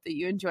 and I hope that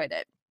you enjoyed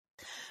it.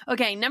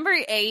 Okay, number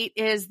 8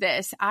 is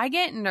this. I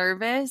get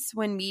nervous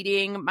when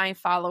meeting my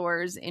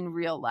followers in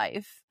real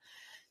life.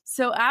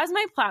 So as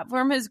my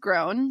platform has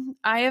grown,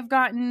 I have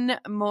gotten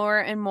more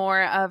and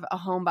more of a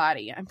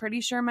homebody. I'm pretty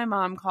sure my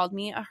mom called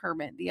me a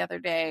hermit the other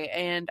day,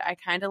 and I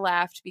kind of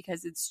laughed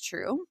because it's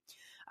true.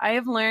 I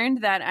have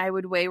learned that I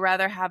would way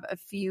rather have a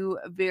few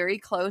very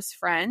close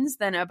friends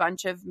than a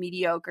bunch of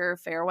mediocre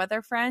fair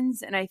weather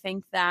friends. And I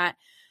think that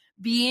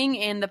being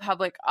in the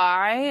public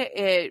eye,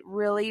 it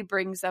really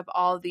brings up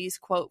all these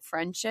quote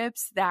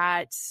friendships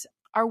that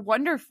are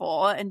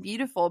wonderful and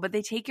beautiful, but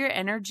they take your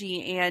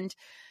energy and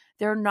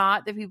they're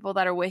not the people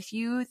that are with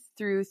you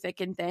through thick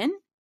and thin.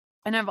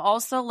 And I've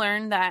also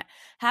learned that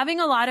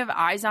having a lot of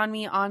eyes on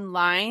me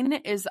online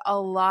is a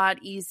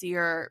lot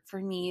easier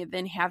for me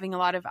than having a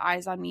lot of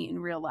eyes on me in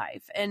real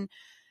life. And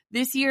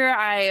this year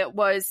I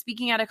was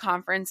speaking at a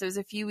conference. It was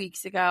a few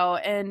weeks ago,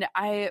 and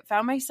I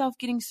found myself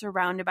getting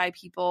surrounded by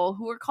people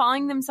who were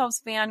calling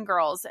themselves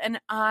fangirls. And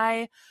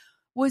I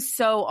was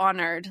so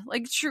honored,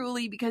 like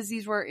truly, because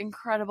these were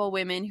incredible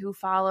women who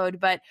followed,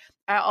 but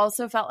I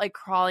also felt like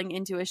crawling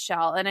into a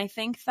shell. And I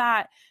think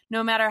that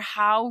no matter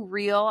how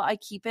real I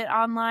keep it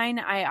online,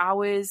 I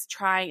always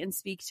try and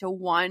speak to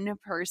one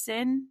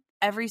person.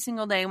 Every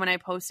single day when I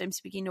post, I'm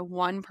speaking to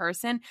one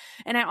person.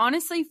 And I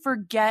honestly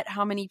forget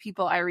how many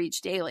people I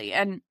reach daily.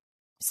 And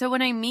so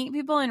when I meet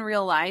people in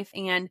real life,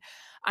 and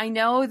I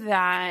know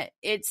that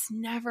it's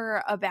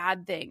never a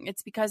bad thing.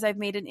 It's because I've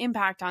made an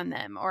impact on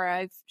them, or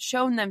I've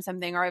shown them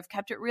something, or I've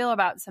kept it real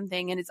about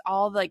something. And it's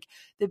all like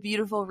the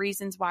beautiful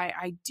reasons why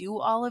I do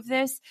all of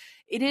this.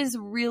 It is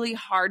really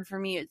hard for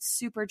me. It's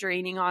super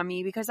draining on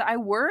me because I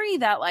worry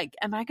that, like,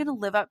 am I going to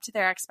live up to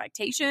their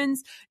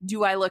expectations?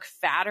 Do I look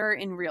fatter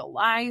in real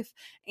life?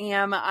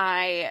 Am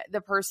I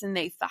the person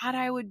they thought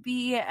I would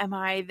be? Am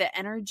I the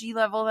energy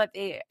level that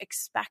they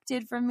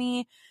expected from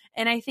me?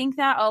 And I think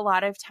that a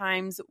lot of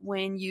times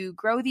when you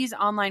grow these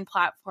online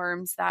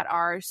platforms that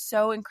are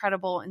so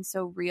incredible and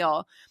so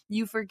real,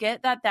 you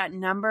forget that that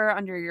number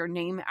under your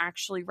name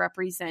actually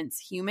represents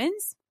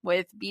humans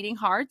with beating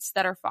hearts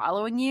that are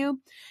following you.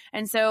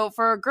 And so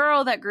for a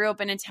girl that grew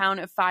up in a town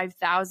of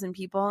 5,000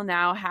 people,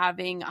 now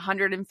having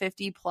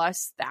 150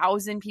 plus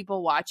thousand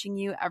people watching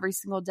you every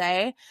single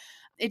day,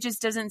 it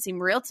just doesn't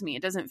seem real to me.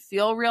 It doesn't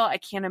feel real. I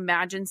can't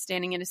imagine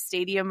standing in a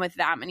stadium with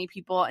that many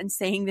people and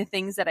saying the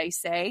things that I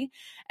say.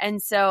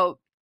 And so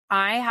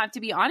I have to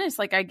be honest,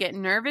 like I get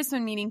nervous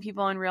when meeting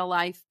people in real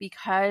life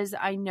because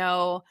I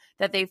know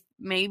that they've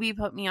maybe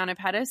put me on a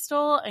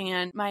pedestal,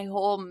 and my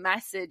whole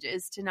message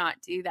is to not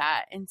do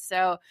that. And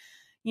so,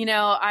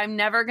 I'm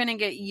never going to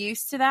get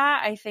used to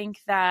that. I think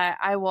that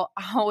I will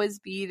always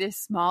be this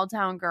small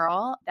town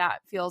girl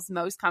that feels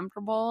most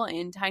comfortable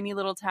in tiny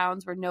little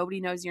towns where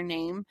nobody knows your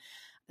name.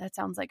 That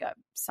sounds like a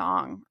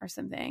song or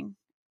something.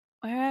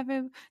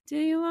 Wherever do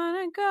you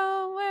want to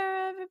go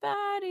where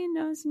everybody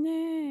knows your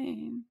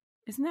name?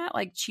 Isn't that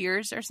like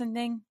Cheers or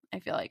something? I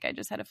feel like I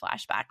just had a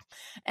flashback.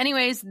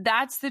 Anyways,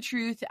 that's the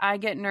truth. I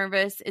get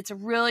nervous. It's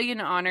really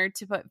an honor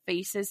to put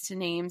faces to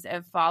names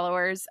of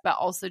followers, but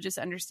also just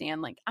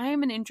understand, like, I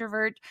am an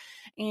introvert.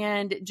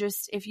 And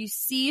just if you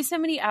see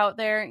somebody out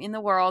there in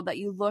the world that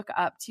you look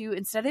up to,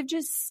 instead of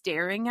just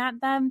staring at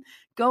them,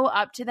 go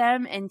up to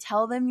them and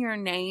tell them your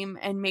name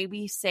and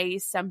maybe say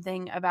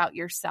something about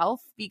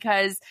yourself.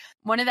 Because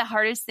one of the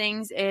hardest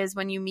things is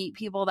when you meet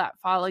people that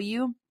follow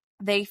you,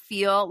 they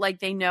feel like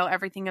they know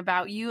everything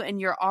about you, and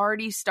you're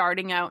already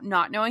starting out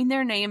not knowing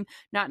their name,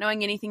 not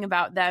knowing anything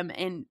about them.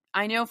 And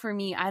I know for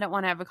me, I don't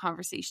want to have a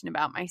conversation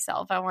about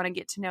myself. I want to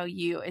get to know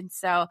you. And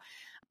so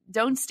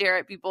don't stare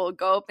at people,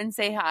 go up and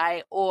say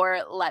hi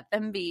or let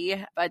them be.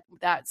 But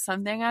that's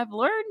something I've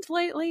learned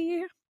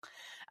lately.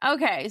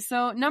 Okay,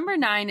 so number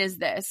 9 is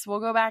this. We'll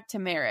go back to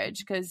marriage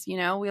because,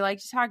 we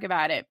like to talk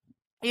about it.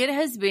 It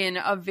has been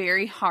a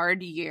very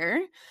hard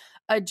year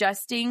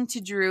adjusting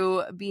to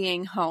Drew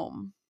being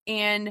home.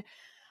 And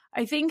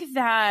I think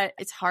that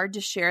it's hard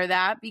to share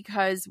that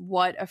because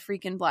what a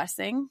freaking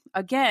blessing.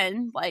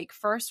 Again, like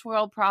first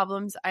world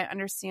problems, I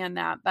understand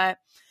that. But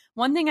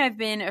one thing I've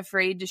been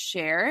afraid to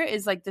share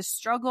is like the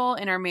struggle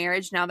in our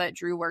marriage now that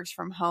Drew works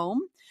from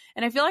home.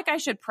 And I feel like I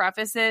should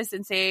preface this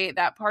and say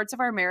that parts of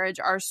our marriage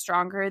are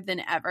stronger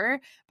than ever,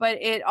 but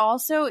it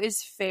also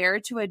is fair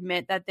to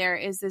admit that there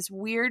is this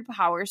weird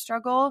power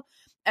struggle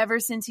ever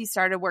since he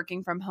started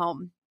working from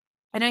home.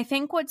 And I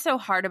think what's so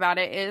hard about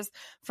it is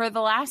for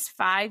the last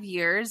 5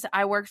 years,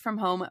 I worked from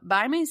home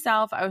by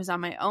myself. I was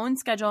on my own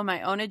schedule,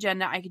 my own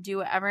agenda. I could do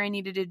whatever I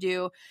needed to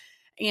do.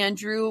 And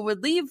Drew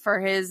would leave for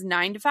his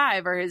 9 to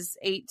 5 or his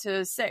 8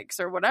 to 6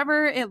 or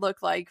whatever it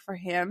looked like for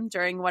him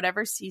during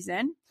whatever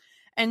season.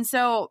 And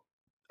so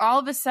all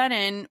of a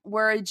sudden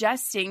we're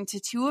adjusting to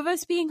two of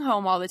us being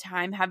home all the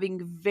time, having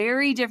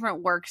very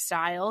different work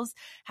styles,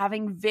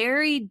 having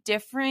very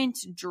different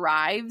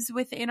drives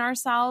within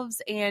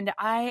ourselves. And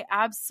I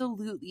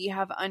absolutely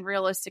have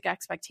unrealistic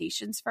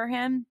expectations for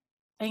him.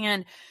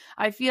 And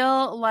I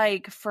feel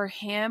like for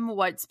him,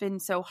 what's been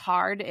so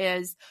hard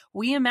is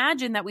we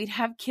imagined that we'd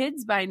have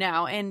kids by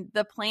now. And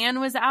the plan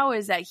was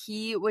always that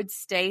he would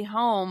stay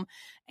home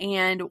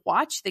and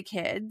watch the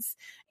kids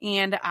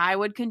and I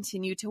would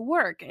continue to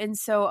work. And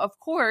so, of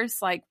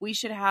course, like we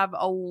should have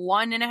a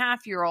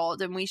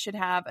 1.5-year-old and we should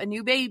have a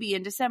new baby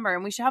in December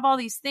and we should have all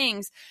these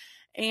things.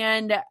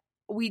 And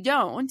we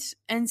don't.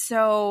 And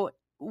so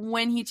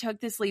when he took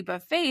this leap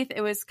of faith,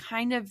 it was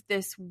kind of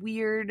this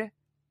weird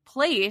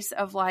place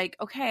of like,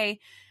 okay,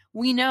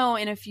 we know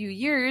in a few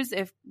years,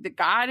 if the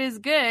God is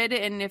good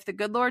and if the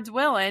good Lord's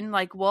willing,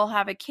 like we'll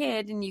have a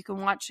kid and you can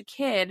watch a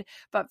kid.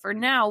 But for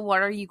now,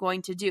 what are you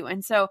going to do?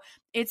 And so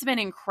it's been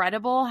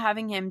incredible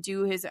having him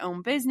do his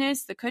own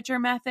business, the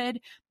Kutcher method,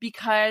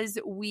 because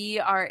we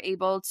are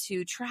able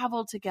to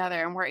travel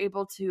together and we're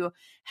able to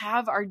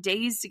have our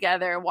days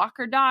together, walk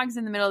our dogs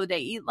in the middle of the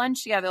day, eat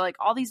lunch together, like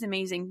all these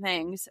amazing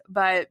things.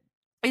 But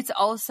it's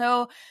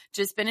also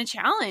just been a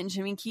challenge.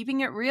 I mean, keeping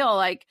it real,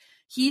 like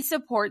he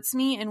supports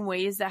me in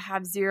ways that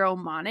have zero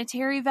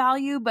monetary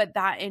value, but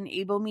that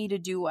enable me to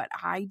do what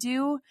I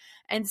do.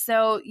 And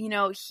so, you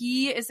know,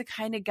 he is the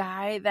kind of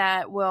guy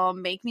that will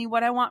make me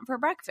what I want for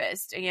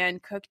breakfast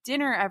and cook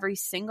dinner every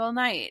single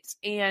night.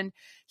 And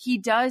he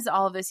does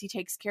all of this. He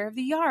takes care of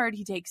the yard.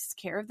 He takes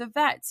care of the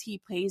vets.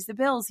 He pays the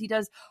bills. He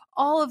does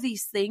all of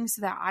these things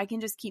so that I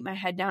can just keep my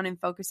head down and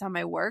focus on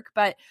my work.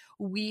 But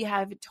we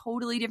have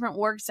totally different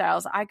work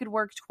styles. I could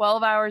work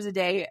 12 hours a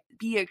day,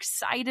 be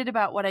excited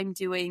about what I'm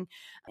doing.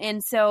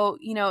 And so,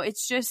 you know,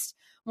 it's just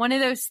one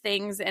of those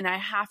things. And I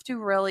have to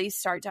really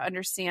start to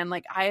understand,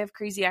 like, I have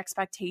crazy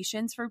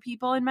expectations for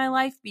people in my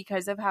life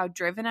because of how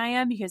driven I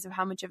am, because of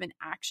how much of an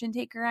action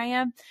taker I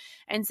am.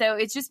 And so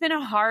it's just been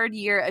a hard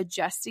year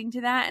adjusting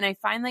to that. And I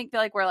feel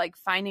like we're like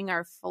finding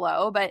our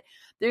flow, but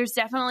there's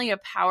definitely a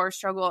power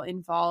struggle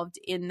involved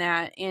in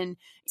that, in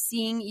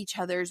seeing each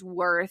other's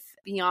worth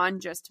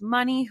beyond just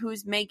money,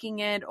 who's making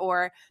it,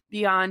 or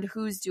beyond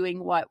who's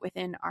doing what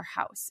within our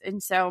house.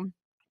 And so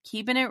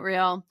keeping it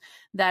real,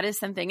 that is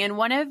something. And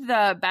one of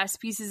the best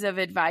pieces of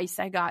advice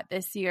I got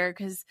this year,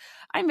 because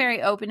I'm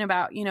very open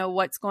about, you know,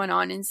 what's going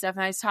on and stuff.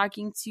 And I was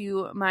talking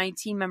to my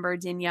team member,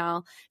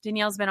 Danielle.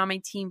 Danielle's been on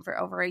my team for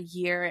over a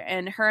year.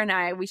 And her and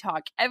I, we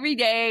talk every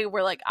day.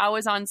 We're like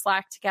always on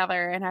Slack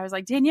together. And I was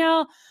like,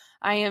 Danielle,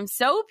 I am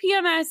so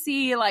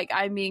PMS-y. Like,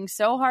 I'm being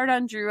so hard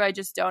on Drew. I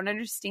just don't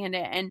understand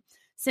it. And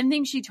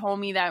something she told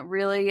me that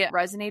really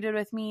resonated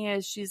with me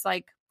is she's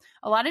like,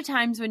 a lot of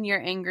times when you're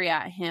angry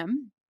at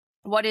him,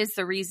 what is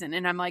the reason?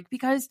 And I'm like,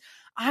 because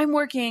I'm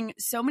working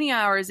so many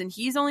hours and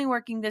he's only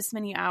working this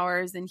many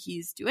hours and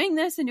he's doing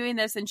this and doing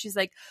this. And she's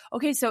like,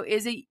 okay, so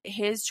is it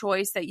his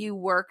choice that you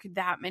work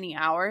that many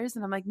hours?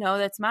 And I'm like, no,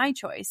 that's my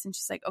choice. And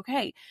she's like,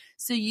 okay,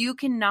 so you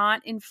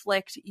cannot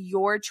inflict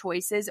your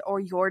choices or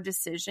your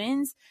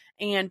decisions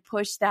and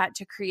push that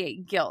to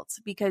create guilt,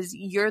 because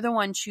you're the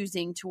one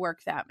choosing to work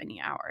that many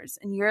hours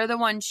and you're the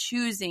one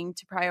choosing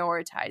to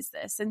prioritize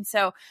this. And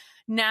so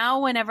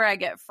now whenever I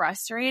get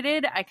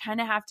frustrated, I kind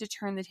of have to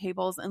turn the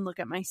tables and look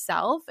at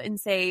myself and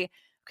say,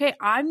 okay,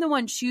 I'm the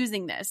one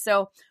choosing this.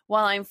 So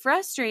while I'm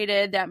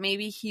frustrated that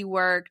maybe he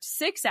worked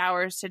 6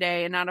 hours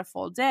today and not a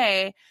full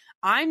day,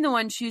 I'm the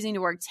one choosing to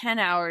work 10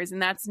 hours,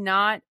 and that's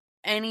not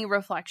any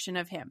reflection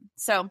of him.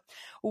 So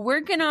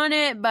working on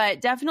it,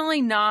 but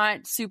definitely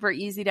not super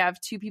easy to have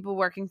two people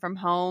working from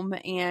home,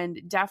 and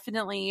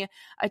definitely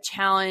a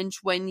challenge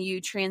when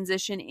you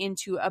transition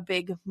into a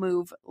big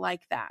move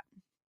like that.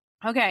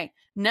 Okay,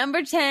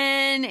 number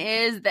 10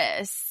 is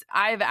this.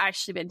 I've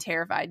actually been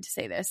terrified to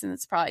say this, and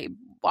it's probably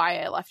why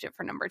I left it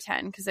for number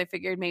 10, because I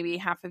figured maybe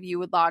half of you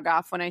would log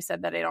off when I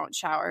said that I don't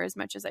shower as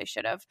much as I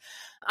should have.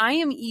 I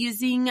am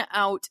easing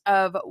out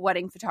of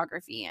wedding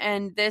photography,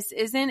 and this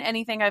isn't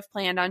anything I've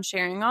planned on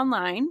sharing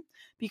online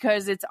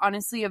because it's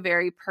honestly a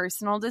very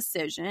personal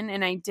decision,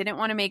 and I didn't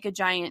want to make a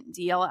giant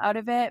deal out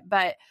of it,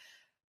 but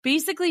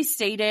basically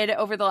stated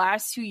over the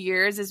last 2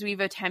 years, as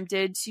we've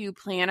attempted to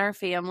plan our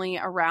family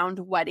around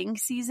wedding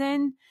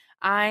season,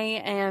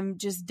 I am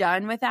just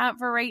done with that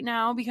for right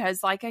now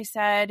because, like I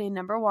said, in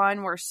number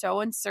one, we're so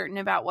uncertain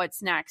about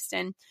what's next.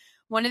 And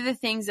one of the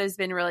things that's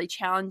been really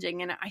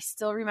challenging, and I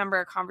still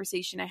remember a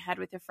conversation I had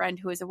with a friend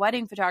who is a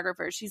wedding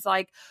photographer. She's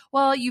like,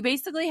 well, you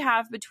basically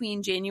have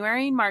between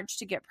January and March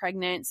to get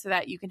pregnant so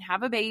that you can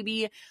have a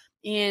baby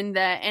in the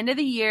end of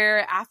the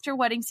year after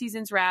wedding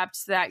season's wrapped,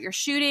 so that you're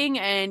shooting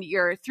and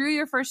you're through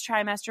your first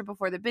trimester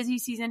before the busy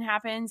season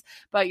happens,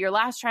 but your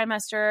last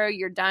trimester,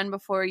 you're done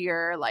before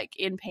you're like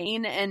in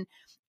pain. And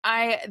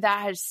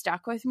that has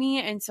stuck with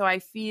me. And so I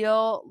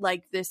feel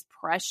like this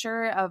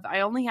pressure of, I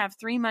only have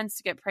 3 months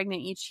to get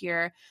pregnant each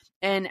year.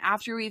 And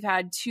after we've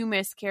had 2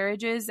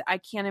 miscarriages, I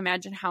can't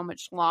imagine how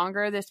much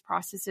longer this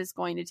process is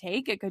going to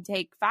take. It could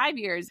take 5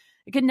 years.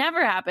 It could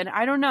never happen.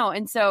 I don't know.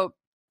 And so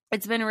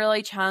It's been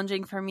really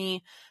challenging for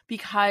me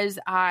because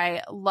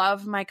I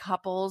love my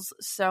couples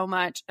so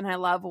much and I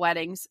love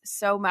weddings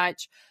so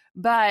much,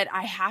 but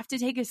I have to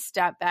take a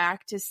step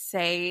back to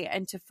say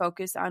and to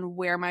focus on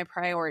where my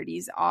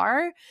priorities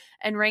are.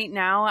 And right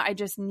now, I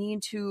just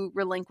need to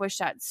relinquish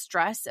that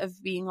stress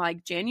of being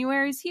like,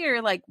 January's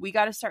here, like we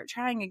got to start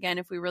trying again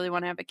if we really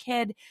want to have a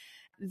kid.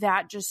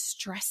 That just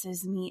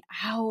stresses me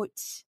out.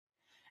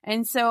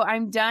 And so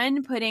I'm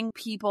done putting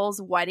people's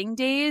wedding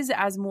days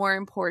as more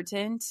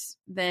important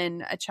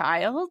than a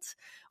child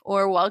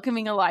or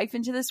welcoming a life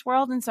into this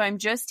world. And so I'm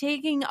just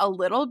taking a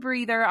little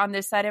breather on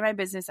this side of my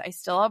business. I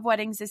still have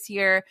weddings this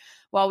year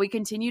while we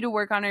continue to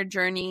work on our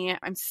journey.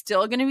 I'm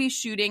still going to be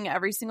shooting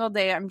every single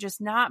day. I'm just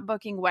not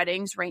booking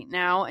weddings right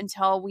now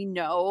until we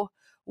know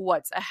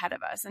what's ahead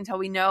of us, until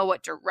we know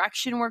what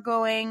direction we're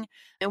going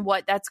and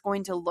what that's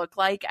going to look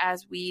like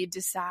as we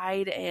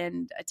decide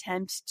and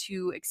attempt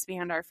to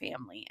expand our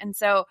family. And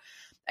so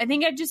I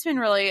think I've just been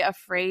really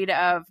afraid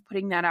of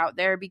putting that out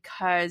there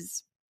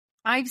because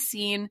I've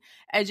seen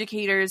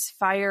educators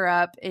fire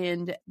up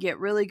and get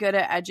really good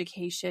at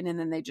education and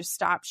then they just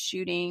stop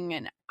shooting.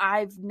 And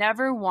I've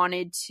never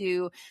wanted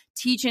to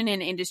teach in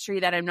an industry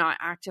that I'm not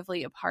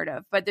actively a part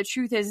of. But the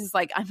truth is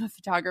like, I'm a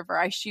photographer.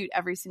 I shoot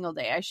every single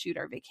day. I shoot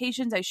our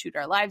vacations. I shoot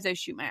our lives. I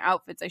shoot my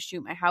outfits. I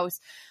shoot my house,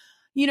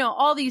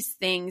 all these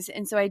things.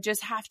 And so I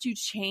just have to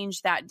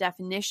change that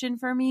definition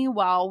for me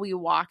while we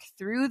walk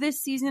through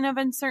this season of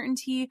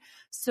uncertainty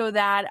so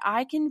that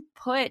I can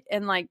put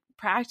and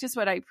practice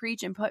what I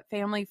preach and put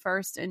family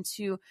first and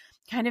to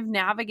kind of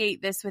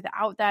navigate this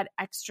without that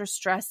extra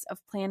stress of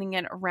planning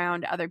it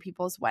around other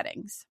people's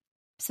weddings.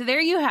 So there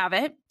you have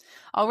it.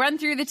 I'll run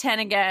through the 10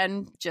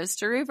 again just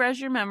to refresh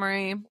your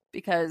memory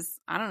because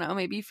I don't know,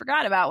 maybe you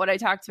forgot about what I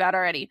talked about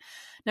already.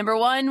 Number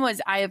 1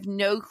 was I have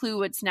no clue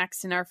what's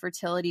next in our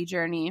fertility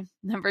journey.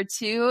 Number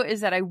 2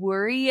 is that I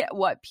worry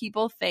what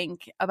people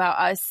think about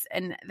us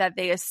and that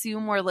they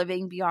assume we're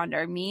living beyond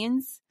our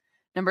means.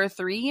 Number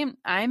 3,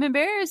 I'm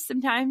embarrassed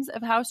sometimes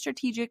of how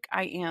strategic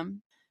I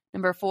am.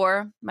 Number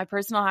 4, my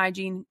personal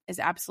hygiene is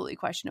absolutely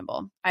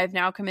questionable. I have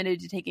now committed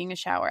to taking a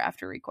shower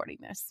after recording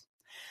this.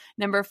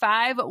 Number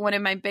 5, one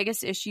of my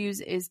biggest issues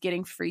is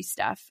getting free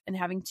stuff and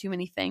having too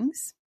many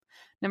things.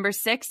 Number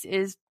 6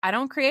 is I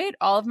don't create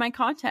all of my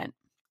content.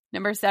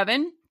 Number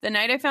 7, the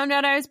night I found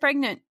out I was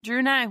pregnant,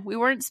 Drew and we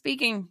weren't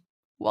speaking.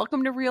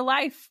 Welcome to real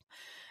life.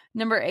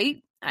 Number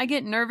 8, I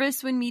get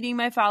nervous when meeting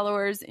my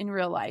followers in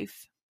real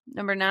life.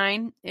 Number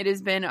 9, it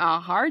has been a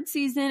hard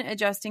season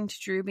adjusting to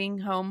Drew being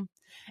home.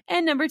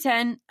 And number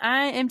 10,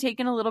 I am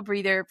taking a little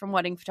breather from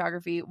wedding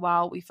photography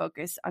while we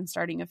focus on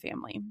starting a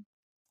family.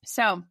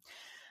 So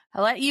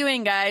I let you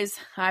in, guys.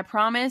 I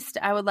promised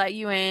I would let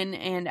you in,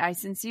 and I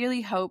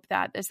sincerely hope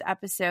that this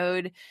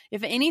episode,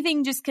 if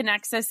anything, just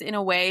connects us in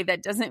a way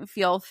that doesn't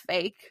feel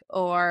fake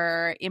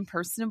or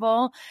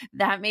impersonable,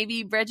 that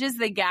maybe bridges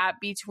the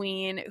gap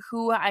between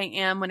who I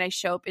am when I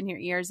show up in your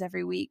ears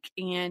every week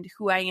and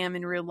who I am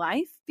in real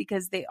life,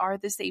 because they are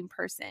the same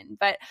person.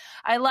 But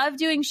I love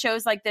doing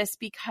shows like this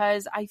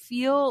because I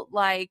feel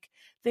like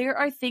there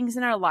are things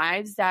in our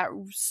lives that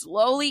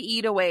slowly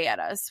eat away at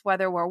us,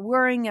 whether we're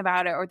worrying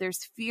about it or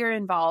there's fear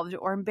involved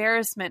or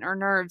embarrassment or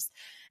nerves.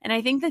 And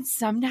I think that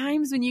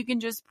sometimes when you can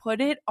just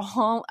put it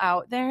all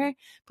out there,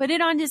 put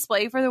it on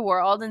display for the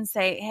world and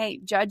say,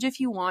 hey, judge if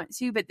you want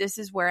to, but this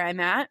is where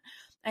I'm at.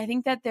 I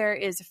think that there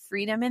is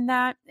freedom in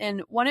that.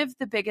 And one of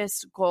the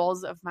biggest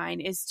goals of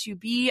mine is to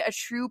be a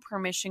true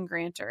permission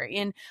granter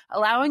in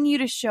allowing you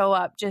to show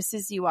up just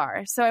as you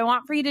are. So I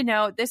want for you to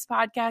know this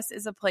podcast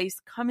is a place,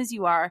 come as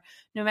you are,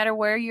 no matter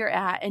where you're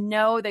at, and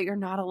know that you're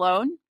not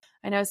alone.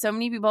 I know so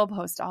many people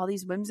post all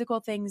these whimsical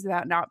things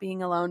about not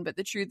being alone, but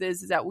the truth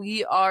is that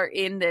we are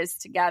in this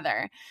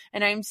together.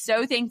 And I'm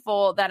so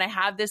thankful that I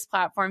have this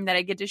platform that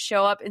I get to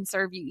show up and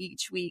serve you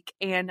each week.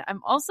 And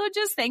I'm also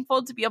just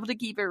thankful to be able to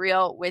keep it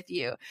real with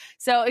you.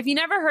 So if you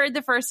never heard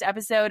the first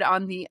episode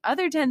on the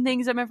other 10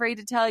 things I'm afraid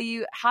to tell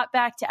you, hop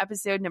back to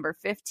episode number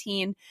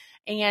 15.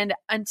 And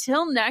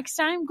until next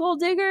time, goal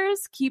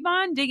diggers, keep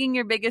on digging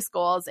your biggest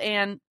goals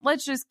and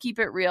let's just keep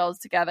it real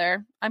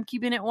together. I'm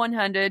keeping it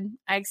 100.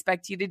 I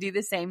expect you to do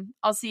the same.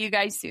 I'll see you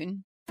guys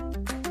soon.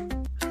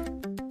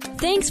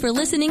 Thanks for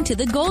listening to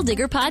the Goal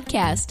Digger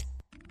Podcast.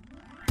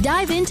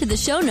 Dive into the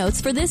show notes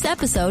for this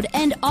episode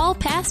and all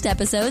past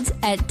episodes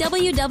at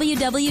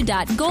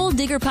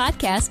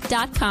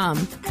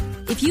www.goaldiggerpodcast.com.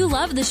 If you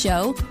love the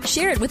show,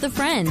 share it with a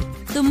friend.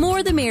 The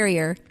more the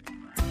merrier.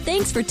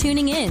 Thanks for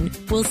tuning in.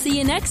 We'll see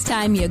you next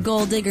time, you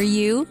goal digger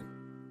you.